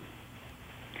online?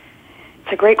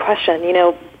 It's a great question,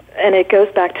 and it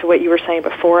goes back to what you were saying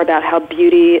before about how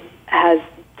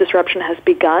disruption has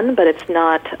begun, but it's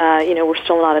not, we're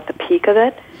still not at the peak of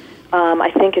it.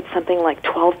 I think it's something like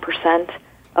 12%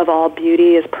 of all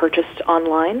beauty is purchased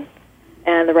online,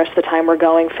 and the rest of the time we're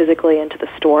going physically into the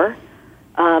store.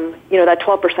 That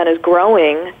 12% is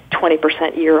growing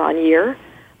 20% year on year,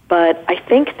 but I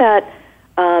think that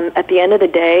at the end of the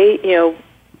day,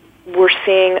 we're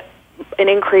seeing an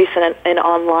increase in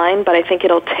online, but I think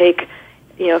it'll take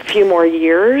a few more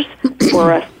years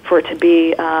for it to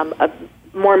be a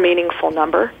more meaningful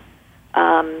number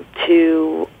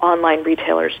to online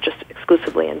retailers just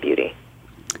exclusively in beauty.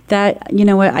 That,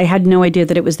 I had no idea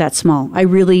that it was that small. I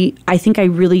think I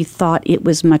really thought it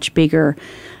was much bigger.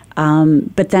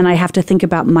 But then I have to think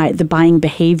about the buying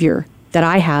behavior that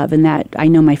I have and that I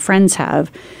know my friends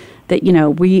have, that,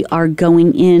 we are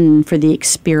going in for the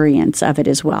experience of it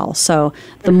as well. So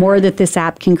the more that this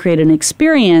app can create an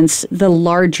experience, the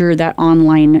larger that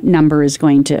online number is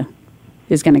going to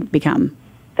become.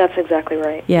 That's exactly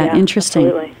right. Yeah, interesting.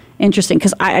 Absolutely. Interesting,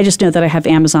 because I just know that I have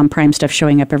Amazon Prime stuff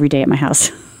showing up every day at my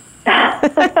house.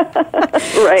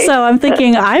 Right. So I'm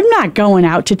thinking I'm not going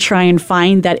out to try and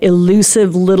find that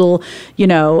elusive little,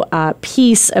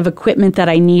 piece of equipment that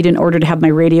I need in order to have my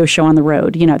radio show on the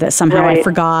road, that somehow I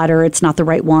forgot or it's not the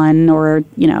right one or,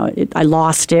 I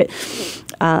lost it.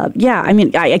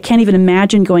 I can't even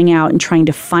imagine going out and trying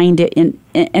to find it.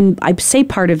 And I say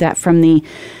part of that from the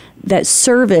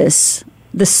service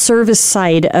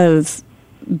side of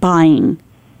buying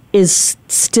is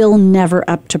still never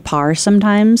up to par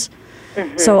sometimes.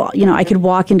 So, I could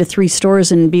walk into 3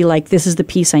 stores and be like, this is the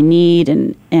piece I need,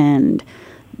 and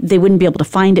they wouldn't be able to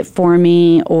find it for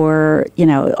me, or,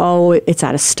 it's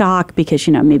out of stock because,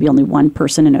 maybe only one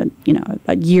person in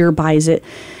a year buys it.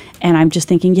 And I'm just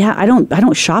thinking, I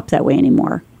don't shop that way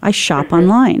anymore. I shop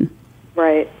online.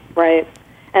 Right.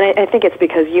 And I think it's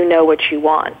because you know what you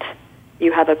want.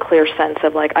 You have a clear sense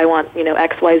of like, I want,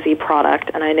 XYZ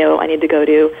product, and I know I need to go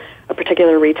to a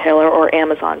particular retailer or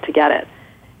Amazon to get it.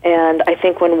 And I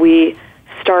think when we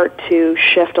start to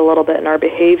shift a little bit in our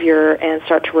behavior and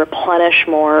start to replenish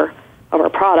more of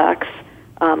our products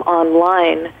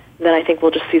online, then I think we'll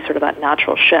just see sort of that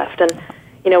natural shift. And,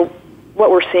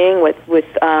 what we're seeing with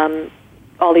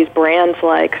all these brands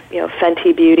like,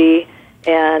 Fenty Beauty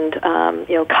and,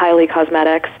 Kylie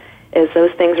Cosmetics, is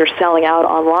those things are selling out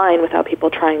online without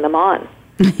people trying them on.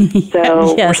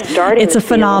 So yes, we're starting it's to a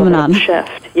phenomenon. See a little bit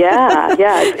of shift. Yeah,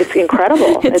 it's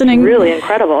incredible. It's really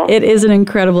incredible. It is an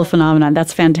incredible phenomenon.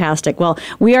 That's fantastic. Well,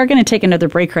 we are going to take another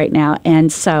break right now,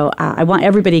 and so I want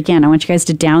everybody again. I want you guys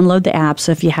to download the app.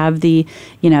 So if you have the,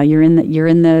 you're in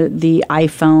the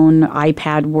iPhone,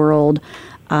 iPad world.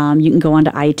 You can go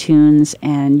onto iTunes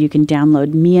and you can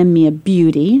download MiaMia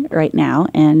BEaUty right now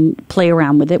and play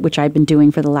around with it, which I've been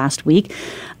doing for the last week.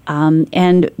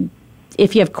 And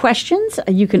if you have questions,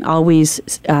 you can always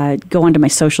go onto my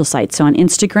social sites. So on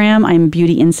Instagram, I'm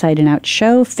Beauty Inside and Out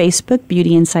Show. Facebook,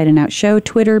 Beauty Inside and Out Show.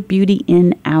 Twitter, Beauty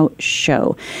In Out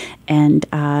Show. And,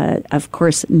 of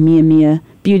course, MiaMia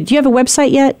BEaUty. Do you have a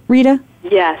website yet, Rita?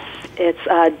 Yes. It's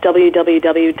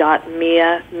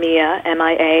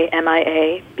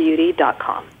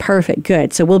www.MiaBeauty.com. Perfect.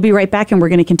 Good. So we'll be right back, and we're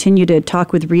going to continue to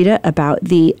talk with Rita about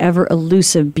the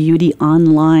ever-elusive beauty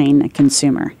online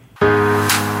consumer.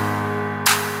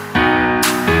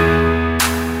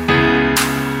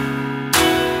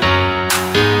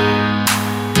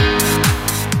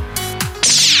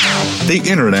 The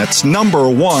Internet's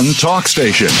 #1 talk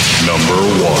station.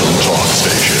 #1 talk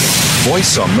station.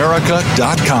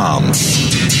 voiceamerica.com.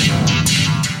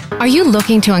 Are you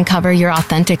looking to uncover your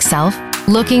authentic self?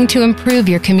 Looking to improve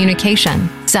your communication,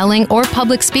 selling, or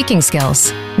public speaking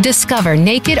skills? Discover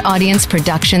Naked Audience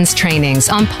Productions trainings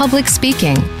on public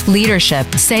speaking,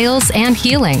 leadership, sales, and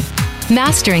healing.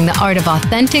 Mastering the art of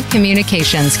authentic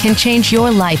communications can change your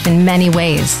life in many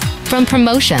ways. From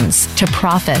promotions to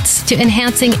profits to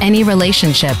enhancing any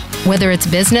relationship, whether it's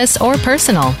business or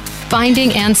personal.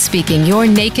 Finding and speaking your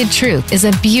naked truth is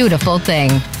a beautiful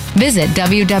thing. Visit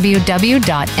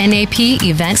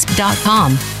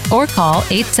www.napevents.com or call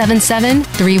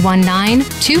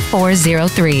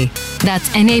 877-319-2403. That's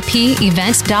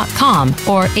napevents.com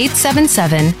or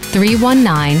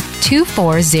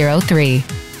 877-319-2403.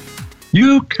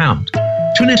 You count.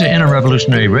 Tune into Inner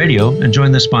Revolutionary Radio and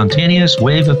join the spontaneous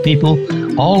wave of people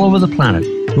all over the planet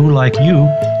who, like you,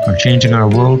 are changing our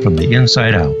world from the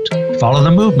inside out. Follow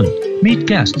the movement. Meet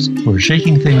guests who are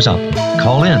shaking things up.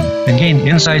 Call in and gain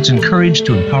insights and courage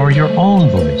to empower your own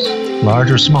voice.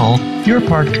 Large or small, your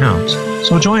part counts.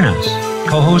 So join us.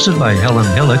 Co-hosted by Helen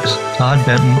Hillocks, Todd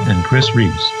Benton, and Chris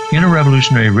Reeves. Inner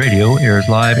Revolutionary Radio airs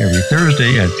live every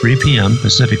Thursday at 3 p.m.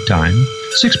 Pacific Time,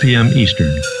 6 p.m.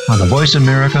 Eastern, on the Voice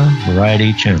America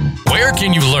Variety Channel. Where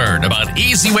can you learn about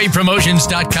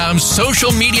EasyWayPromotions.com's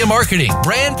social media marketing,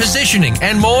 brand positioning,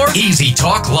 and more? Easy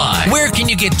Talk Live. Where can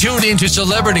you get tuned into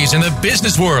celebrities in the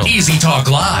business world? Easy Talk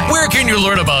Live. Where can you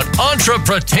learn about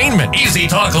entrepreneur? Easy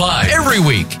Talk Live. Every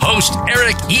week, host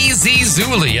Eric E.Z.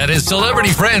 Zuli and his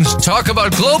celebrity friends talk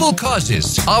about global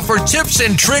causes, offer tips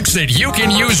and tricks that you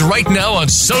can use right now on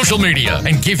social media,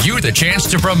 and give you the chance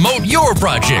to promote your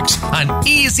projects on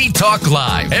Easy Talk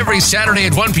Live every Saturday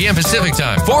at 1 p.m. Pacific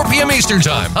Time, 4 p.m. Eastern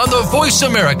Time on the Voice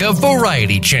America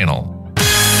Variety Channel.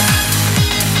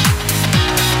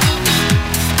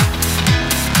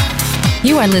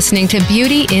 You are listening to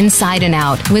Beauty Inside and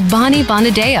Out with Bonnie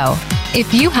Bonadeo.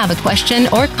 If you have a question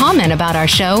or comment about our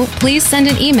show, please send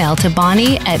an email to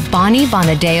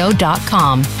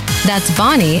bonnie@bonniebonadeo.com. That's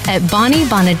Bonnie at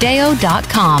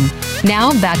bonniebonadeo.com.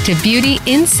 Now back to Beauty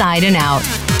Inside and Out.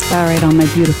 All right, all my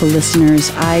beautiful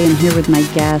listeners, I am here with my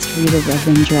guest, Rita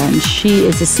Ravindra, and she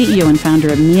is the CEO and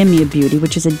founder of MiaMia BEaUty,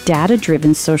 which is a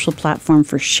data-driven social platform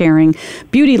for sharing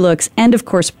beauty looks and, of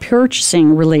course,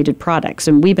 purchasing related products.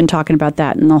 And we've been talking about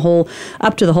that in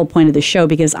up to the whole point of the show,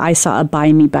 because I saw a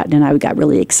Buy Me button and I got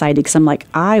really excited because I'm like,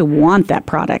 I want that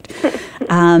product.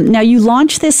 Now, you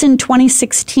launched this in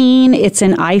 2016. It's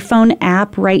an iPhone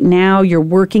app right now. You're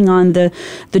working on the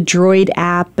Droid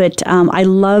app, but I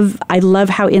love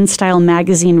how InStyle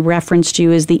magazine referenced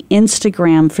you as the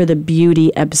Instagram for the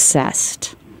beauty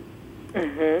obsessed.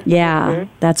 Mm-hmm. Yeah,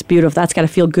 mm-hmm. That's beautiful. That's got to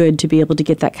feel good to be able to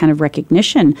get that kind of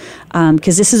recognition,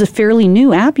 because this is a fairly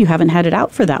new app. You haven't had it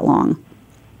out for that long.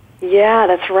 Yeah,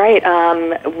 that's right.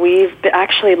 We've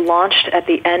actually launched at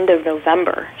the end of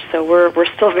November, so we're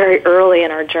still very early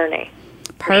in our journey.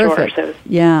 Perfect. Sure, so.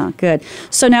 Yeah, good.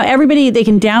 So now everybody, they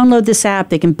can download this app,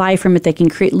 they can buy from it, they can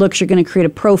create looks, you're going to create a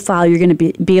profile, you're going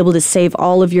to be able to save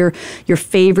all of your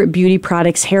favorite beauty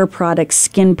products, hair products,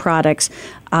 skin products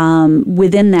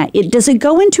within that. Does it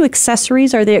go into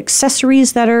accessories? Are there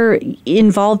accessories that are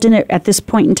involved in it at this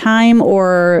point in time,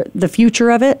 or the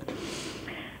future of it?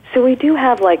 So we do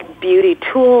have like beauty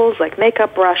tools, like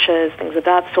makeup brushes, things of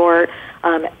that sort.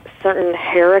 Certain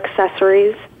hair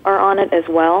accessories are on it as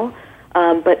well.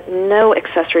 But no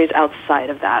accessories outside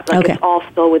of that. Like okay. It's all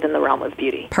still within the realm of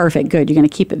beauty. Perfect. Good. You're going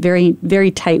to keep it very, very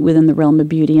tight within the realm of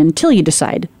beauty until you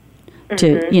decide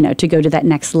to, to go to that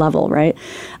next level, right?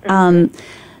 Mm-hmm.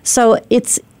 So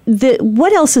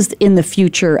what else is in the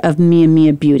future of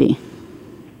MiaMia BEaUty?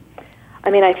 I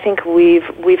mean, I think we've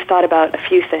thought about a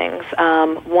few things.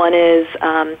 One is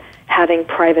having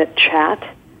private chat.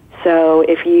 So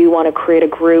if you want to create a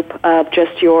group of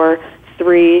just your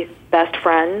 3 best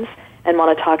friends and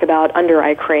want to talk about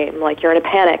under-eye cream, like you're in a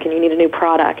panic and you need a new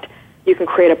product, you can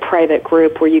create a private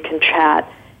group where you can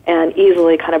chat and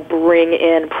easily kind of bring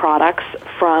in products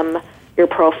from your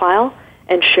profile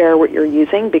and share what you're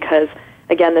using, because,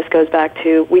 again, this goes back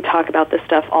to we talk about this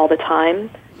stuff all the time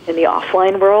in the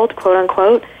offline world,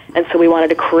 quote-unquote, and so we wanted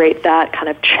to create that kind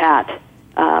of chat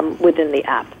within the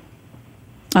app.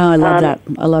 Oh, I love that.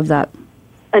 I love that.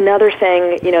 Another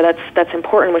thing, that's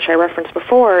important, which I referenced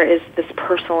before, is this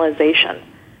personalization.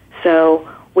 So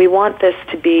we want this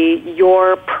to be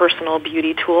your personal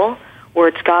beauty tool, where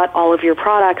it's got all of your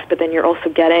products, but then you're also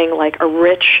getting like a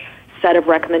rich set of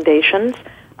recommendations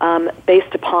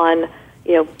based upon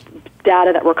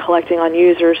data that we're collecting on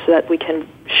users, so that we can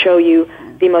show you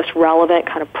the most relevant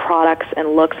kind of products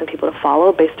and looks and people to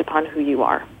follow based upon who you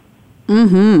are.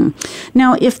 Mm-hmm.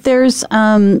 Now, if there's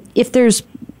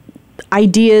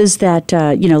ideas that,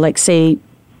 like say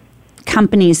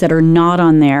companies that are not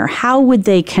on there, how would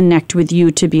they connect with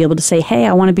you to be able to say, hey,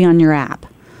 I want to be on your app?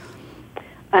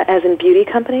 As in beauty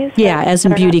companies? Yeah, as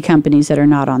in beauty companies that are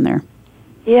not on there.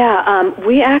 Yeah,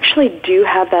 we actually do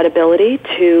have that ability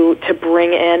to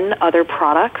bring in other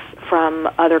products from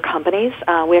other companies.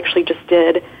 We actually just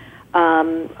did.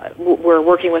 We're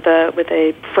working with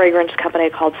a fragrance company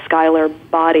called Skylar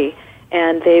Body,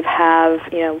 and they have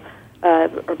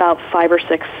about 5 or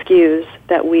 6 SKUs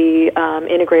that we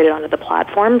integrated onto the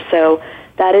platform. So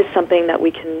that is something that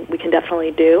we can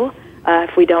definitely do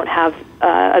if we don't have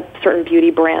a certain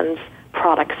beauty brand's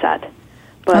product set.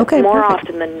 But more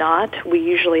often than not, we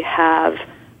usually have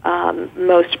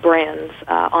most brands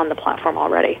on the platform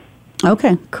already.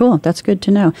 Okay, cool. That's good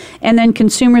to know. And then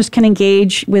consumers can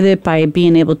engage with it by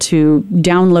being able to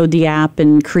download the app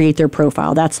and create their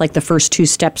profile. That's like the first 2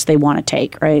 steps they want to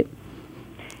take, right?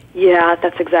 Yeah,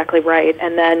 that's exactly right.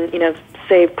 And then,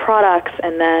 save products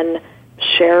and then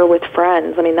share with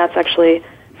friends. I mean, that's actually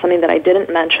something that I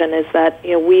didn't mention is that,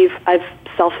 I've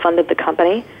self-funded the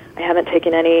company. I haven't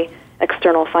taken any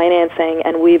external financing,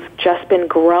 and we've just been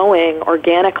growing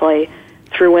organically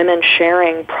through women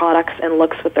sharing products and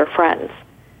looks with their friends.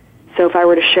 So if I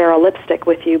were to share a lipstick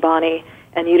with you, Bonnie,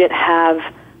 and you didn't have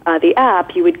the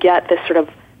app, you would get this sort of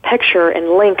picture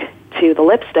and link to the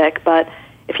lipstick, but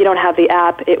if you don't have the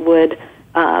app, it would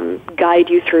guide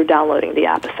you through downloading the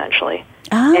app, essentially.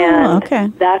 Oh, and okay.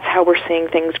 That's how we're seeing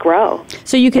things grow.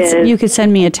 So you could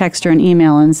send me a text or an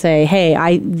email and say,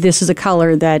 hey, this is a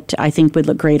color that I think would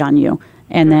look great on you.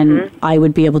 And then I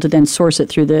would be able to then source it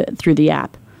through the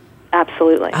app.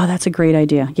 Absolutely. Oh, that's a great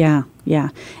idea. Yeah.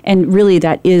 And really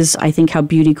that is, I think, how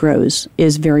beauty grows,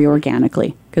 is very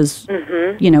organically. Because,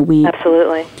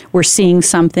 Absolutely. We're seeing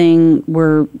something,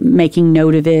 we're making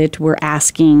note of it, we're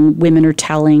asking, women are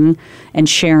telling and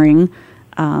sharing.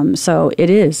 So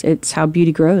it's how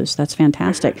beauty grows. That's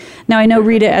fantastic. Now, I know,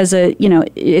 Rita,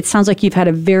 it sounds like you've had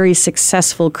a very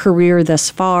successful career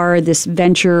thus far. This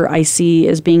venture I see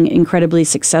as being incredibly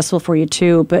successful for you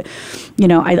too. But,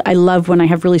 I love when I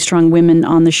have really strong women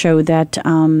on the show that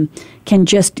can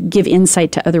just give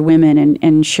insight to other women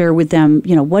and share with them,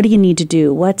 what do you need to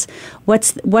do? What's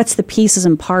the pieces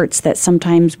and parts that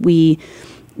sometimes we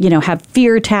have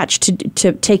fear attached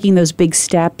to taking those big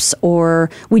steps, or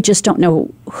we just don't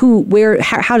know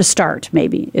how to start,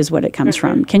 maybe, is what it comes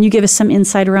from. Can you give us some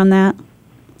insight around that?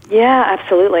 Yeah,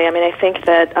 absolutely. I mean, I think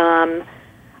that,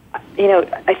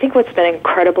 I think what's been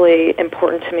incredibly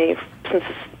important to me since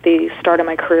the start of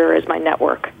my career is my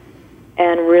network,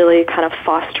 and really kind of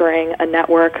fostering a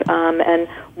network, and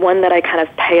one that I kind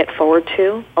of pay it forward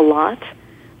to a lot.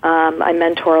 I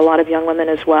mentor a lot of young women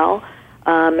as well,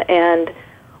 and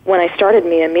when I started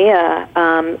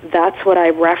MiaMia, that's what I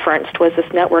referenced, was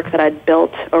this network that I'd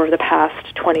built over the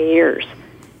past 20 years,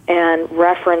 and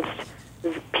referenced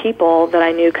people that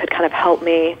I knew could kind of help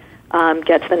me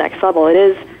get to the next level. It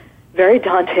is very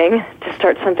daunting to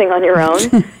start something on your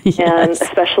own, yes. And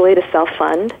especially to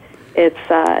self-fund.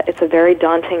 It's a very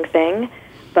daunting thing,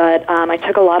 but I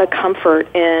took a lot of comfort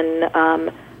in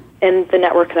the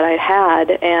network that I had,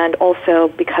 and also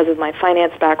because of my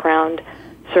finance background,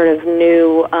 sort of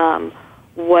knew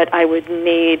what I would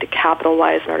need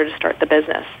capital-wise in order to start the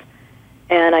business.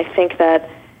 And I think that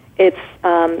it's,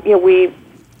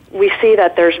 we see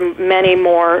that there's many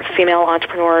more female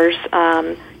entrepreneurs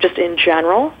just in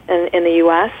general in the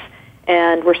U.S.,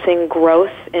 and we're seeing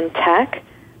growth in tech,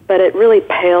 but it really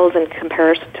pales in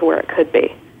comparison to where it could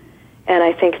be. And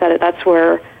I think that that's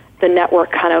where the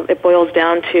network it boils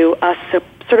down to us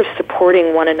sort of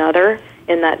supporting one another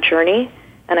in that journey.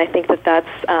 And I think that that's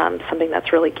something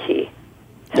that's really key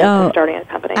to starting a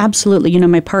company. Absolutely.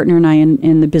 My partner and I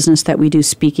in the business that we do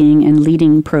speaking and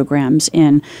leading programs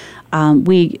in,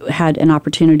 we had an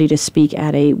opportunity to speak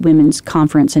at a women's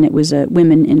conference, and it was a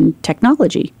Women in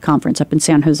Technology conference up in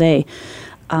San Jose.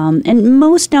 And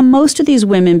most of these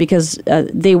women, because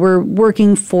they were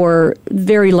working for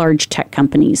very large tech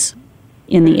companies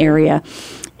in the area,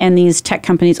 and these tech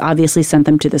companies obviously sent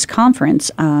them to this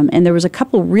conference. And there was a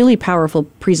couple really powerful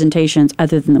presentations,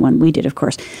 other than the one we did, of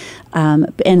course,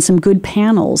 and some good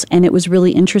panels. And it was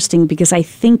really interesting because I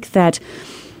think that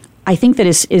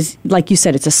is like you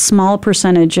said, it's a small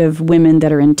percentage of women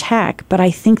that are in tech, but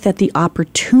I think that the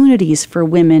opportunities for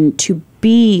women to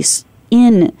be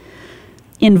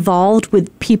involved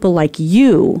with people like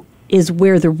you is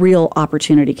where the real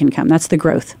opportunity can come. That's the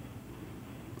growth.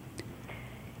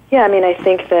 Yeah, I mean, I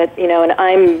think that, and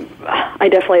I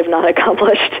definitely have not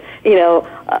accomplished,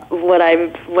 what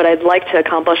I'd like to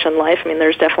accomplish in life. I mean,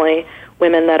 there's definitely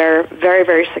women that are very,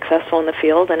 very successful in the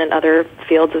field and in other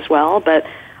fields as well. But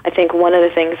I think one of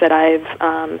the things that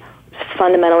I've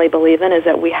fundamentally believe in is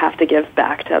that we have to give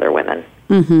back to other women,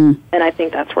 and I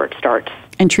think that's where it starts.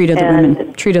 And treat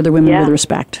other women with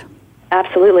respect.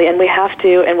 Absolutely, and we have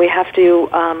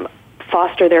to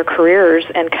foster their careers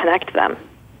and connect them.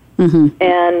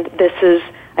 And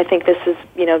I think this is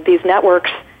these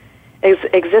networks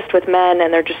exist with men,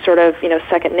 and they're just sort of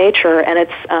second nature, and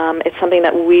it's something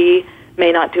that we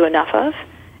may not do enough of.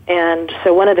 And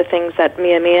so one of the things that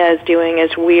MiaMia is doing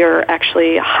is we are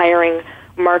actually hiring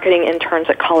marketing interns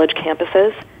at college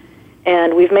campuses,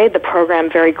 and we've made the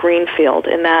program very greenfield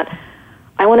in that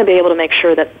I want to be able to make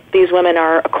sure that these women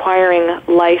are acquiring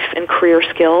life and career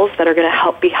skills that are going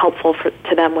to be helpful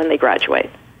to them when they graduate.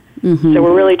 So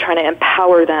we're really trying to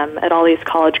empower them at all these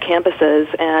college campuses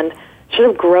and sort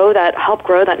of help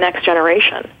grow that next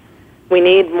generation. We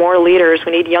need more leaders.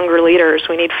 We need younger leaders.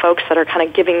 We need folks that are kind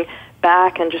of giving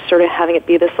back and just sort of having it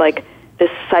be this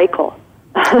cycle.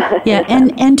 Yeah,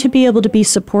 and to be able to be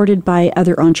supported by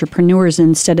other entrepreneurs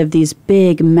instead of these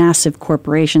big, massive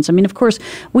corporations. I mean, of course,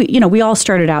 we all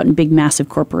started out in big, massive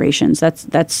corporations.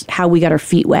 That's how we got our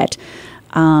feet wet.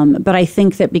 But I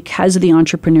think that because of the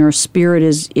entrepreneur spirit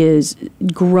is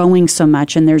growing so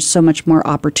much, and there's so much more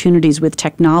opportunities with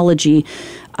technology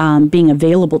being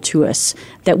available to us,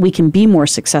 that we can be more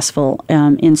successful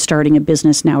in starting a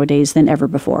business nowadays than ever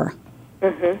before.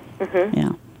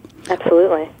 Yeah,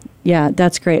 absolutely. Yeah,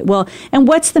 that's great. Well, and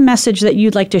what's the message that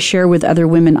you'd like to share with other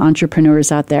women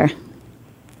entrepreneurs out there?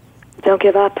 Don't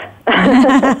give up.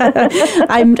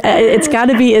 It's got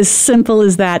to be as simple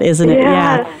as that, isn't it?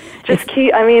 Yeah. Just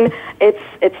keep. I mean,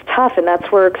 it's tough, and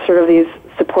that's where sort of these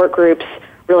support groups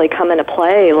really come into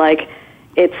play. Like,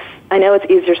 I know it's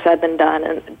easier said than done,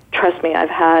 and trust me,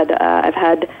 I've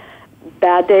had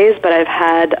bad days, but I've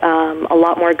had a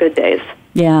lot more good days.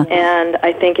 Yeah. And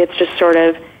I think it's just sort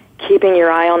of keeping your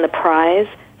eye on the prize.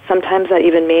 Sometimes that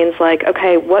even means like,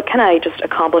 okay, what can I just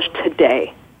accomplish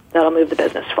today that'll move the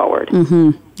business forward?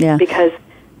 Yeah. Because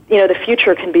the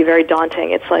future can be very daunting.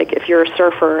 It's like if you're a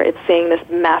surfer, it's seeing this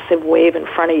massive wave in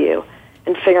front of you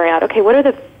and figuring out, okay, what are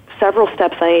the several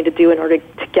steps I need to do in order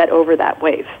to get over that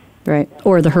wave? Right.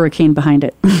 Or the hurricane behind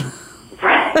it.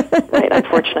 Right,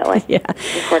 unfortunately. Yeah.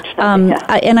 Unfortunately,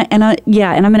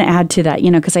 yeah. And I'm going to add to that,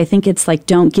 because I think it's like,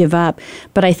 don't give up.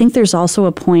 But I think there's also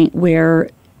a point where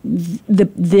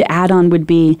the add-on would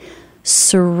be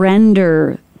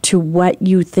surrender to what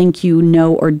you think you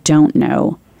know or don't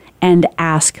know and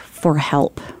ask for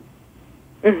help.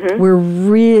 We're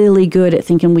really good at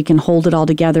thinking we can hold it all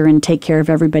together and take care of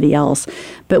everybody else.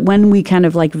 But when we kind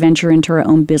of like venture into our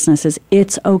own businesses,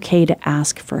 it's okay to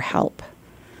ask for help.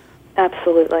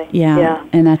 Absolutely. Yeah.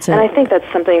 And that's it. And I think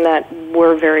that's something that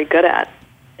we're very good at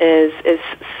is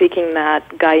seeking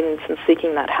that guidance and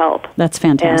seeking that help. That's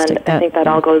fantastic. And I think that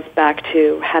all goes back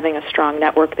to having a strong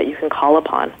network that you can call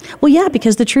upon. Well, yeah,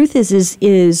 because the truth is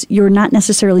you're not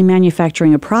necessarily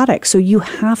manufacturing a product, so you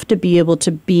have to be able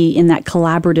to be in that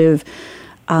collaborative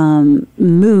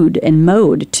mood and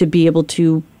mode to be able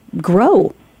to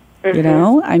grow.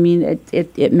 I mean,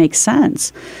 it makes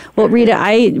sense. Well, Rita,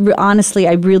 I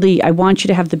want you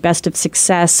to have the best of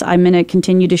success. I'm going to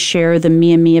continue to share the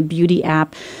MiaMia BEaUty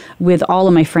app with all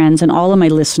of my friends and all of my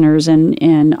listeners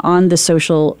and on the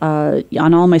social,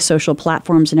 on all my social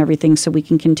platforms and everything, so we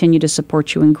can continue to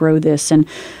support you and grow this and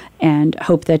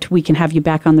hope that we can have you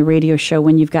back on the radio show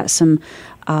when you've got some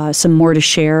more to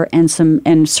share and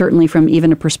certainly from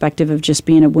even a perspective of just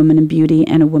being a woman in beauty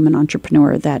and a woman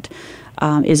entrepreneur that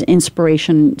is an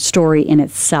inspiration story in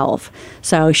itself.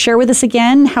 So share with us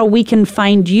again how we can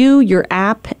find you, your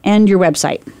app, and your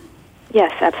website.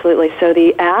 Yes, absolutely. So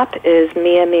the app is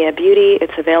MiaMia BEaUty.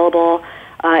 It's available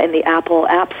in the Apple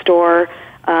App Store.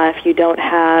 If you don't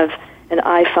have an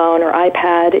iPhone or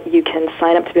iPad, you can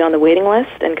sign up to be on the waiting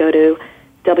list and go to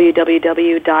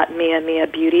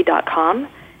www.miamiabeauty.com.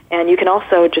 And you can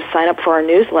also just sign up for our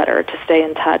newsletter to stay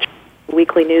in touch.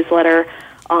 Weekly newsletter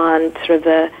on sort of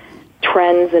the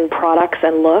trends and products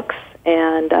and looks,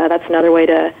 and that's another way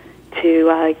to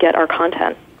get our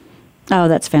content. Oh,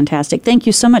 that's fantastic. Thank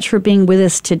you so much for being with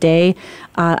us today.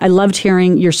 I loved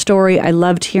hearing your story. I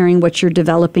loved hearing what you're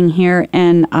developing here,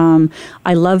 and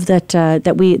I love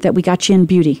that we got you in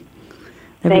beauty.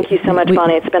 Thank you so much,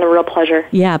 Bonnie. It's been a real pleasure.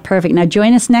 Yeah, perfect. Now,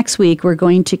 join us next week. We're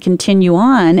going to continue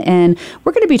on, and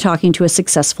we're going to be talking to a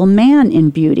successful man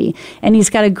in beauty. And he's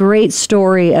got a great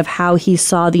story of how he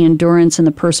saw the endurance and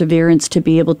the perseverance to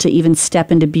be able to even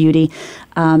step into beauty.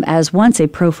 as once a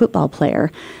pro football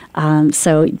player.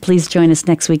 So please join us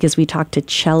next week as we talk to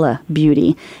Chella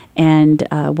Beauty, and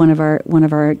one of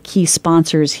our key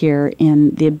sponsors here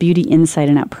in the Beauty Inside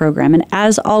and Out program. And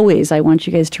as always, I want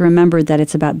you guys to remember that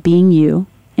it's about being you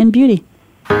in beauty.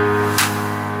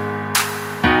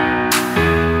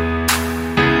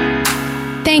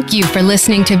 Thank you for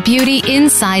listening to Beauty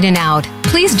Inside and Out.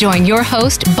 Please join your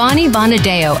host, Bonnie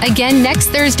Bonadeo, again next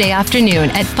Thursday afternoon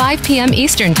at 5 p.m.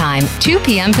 Eastern Time, 2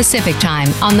 p.m. Pacific Time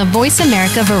on the Voice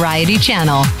America Variety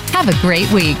Channel. Have a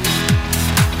great week.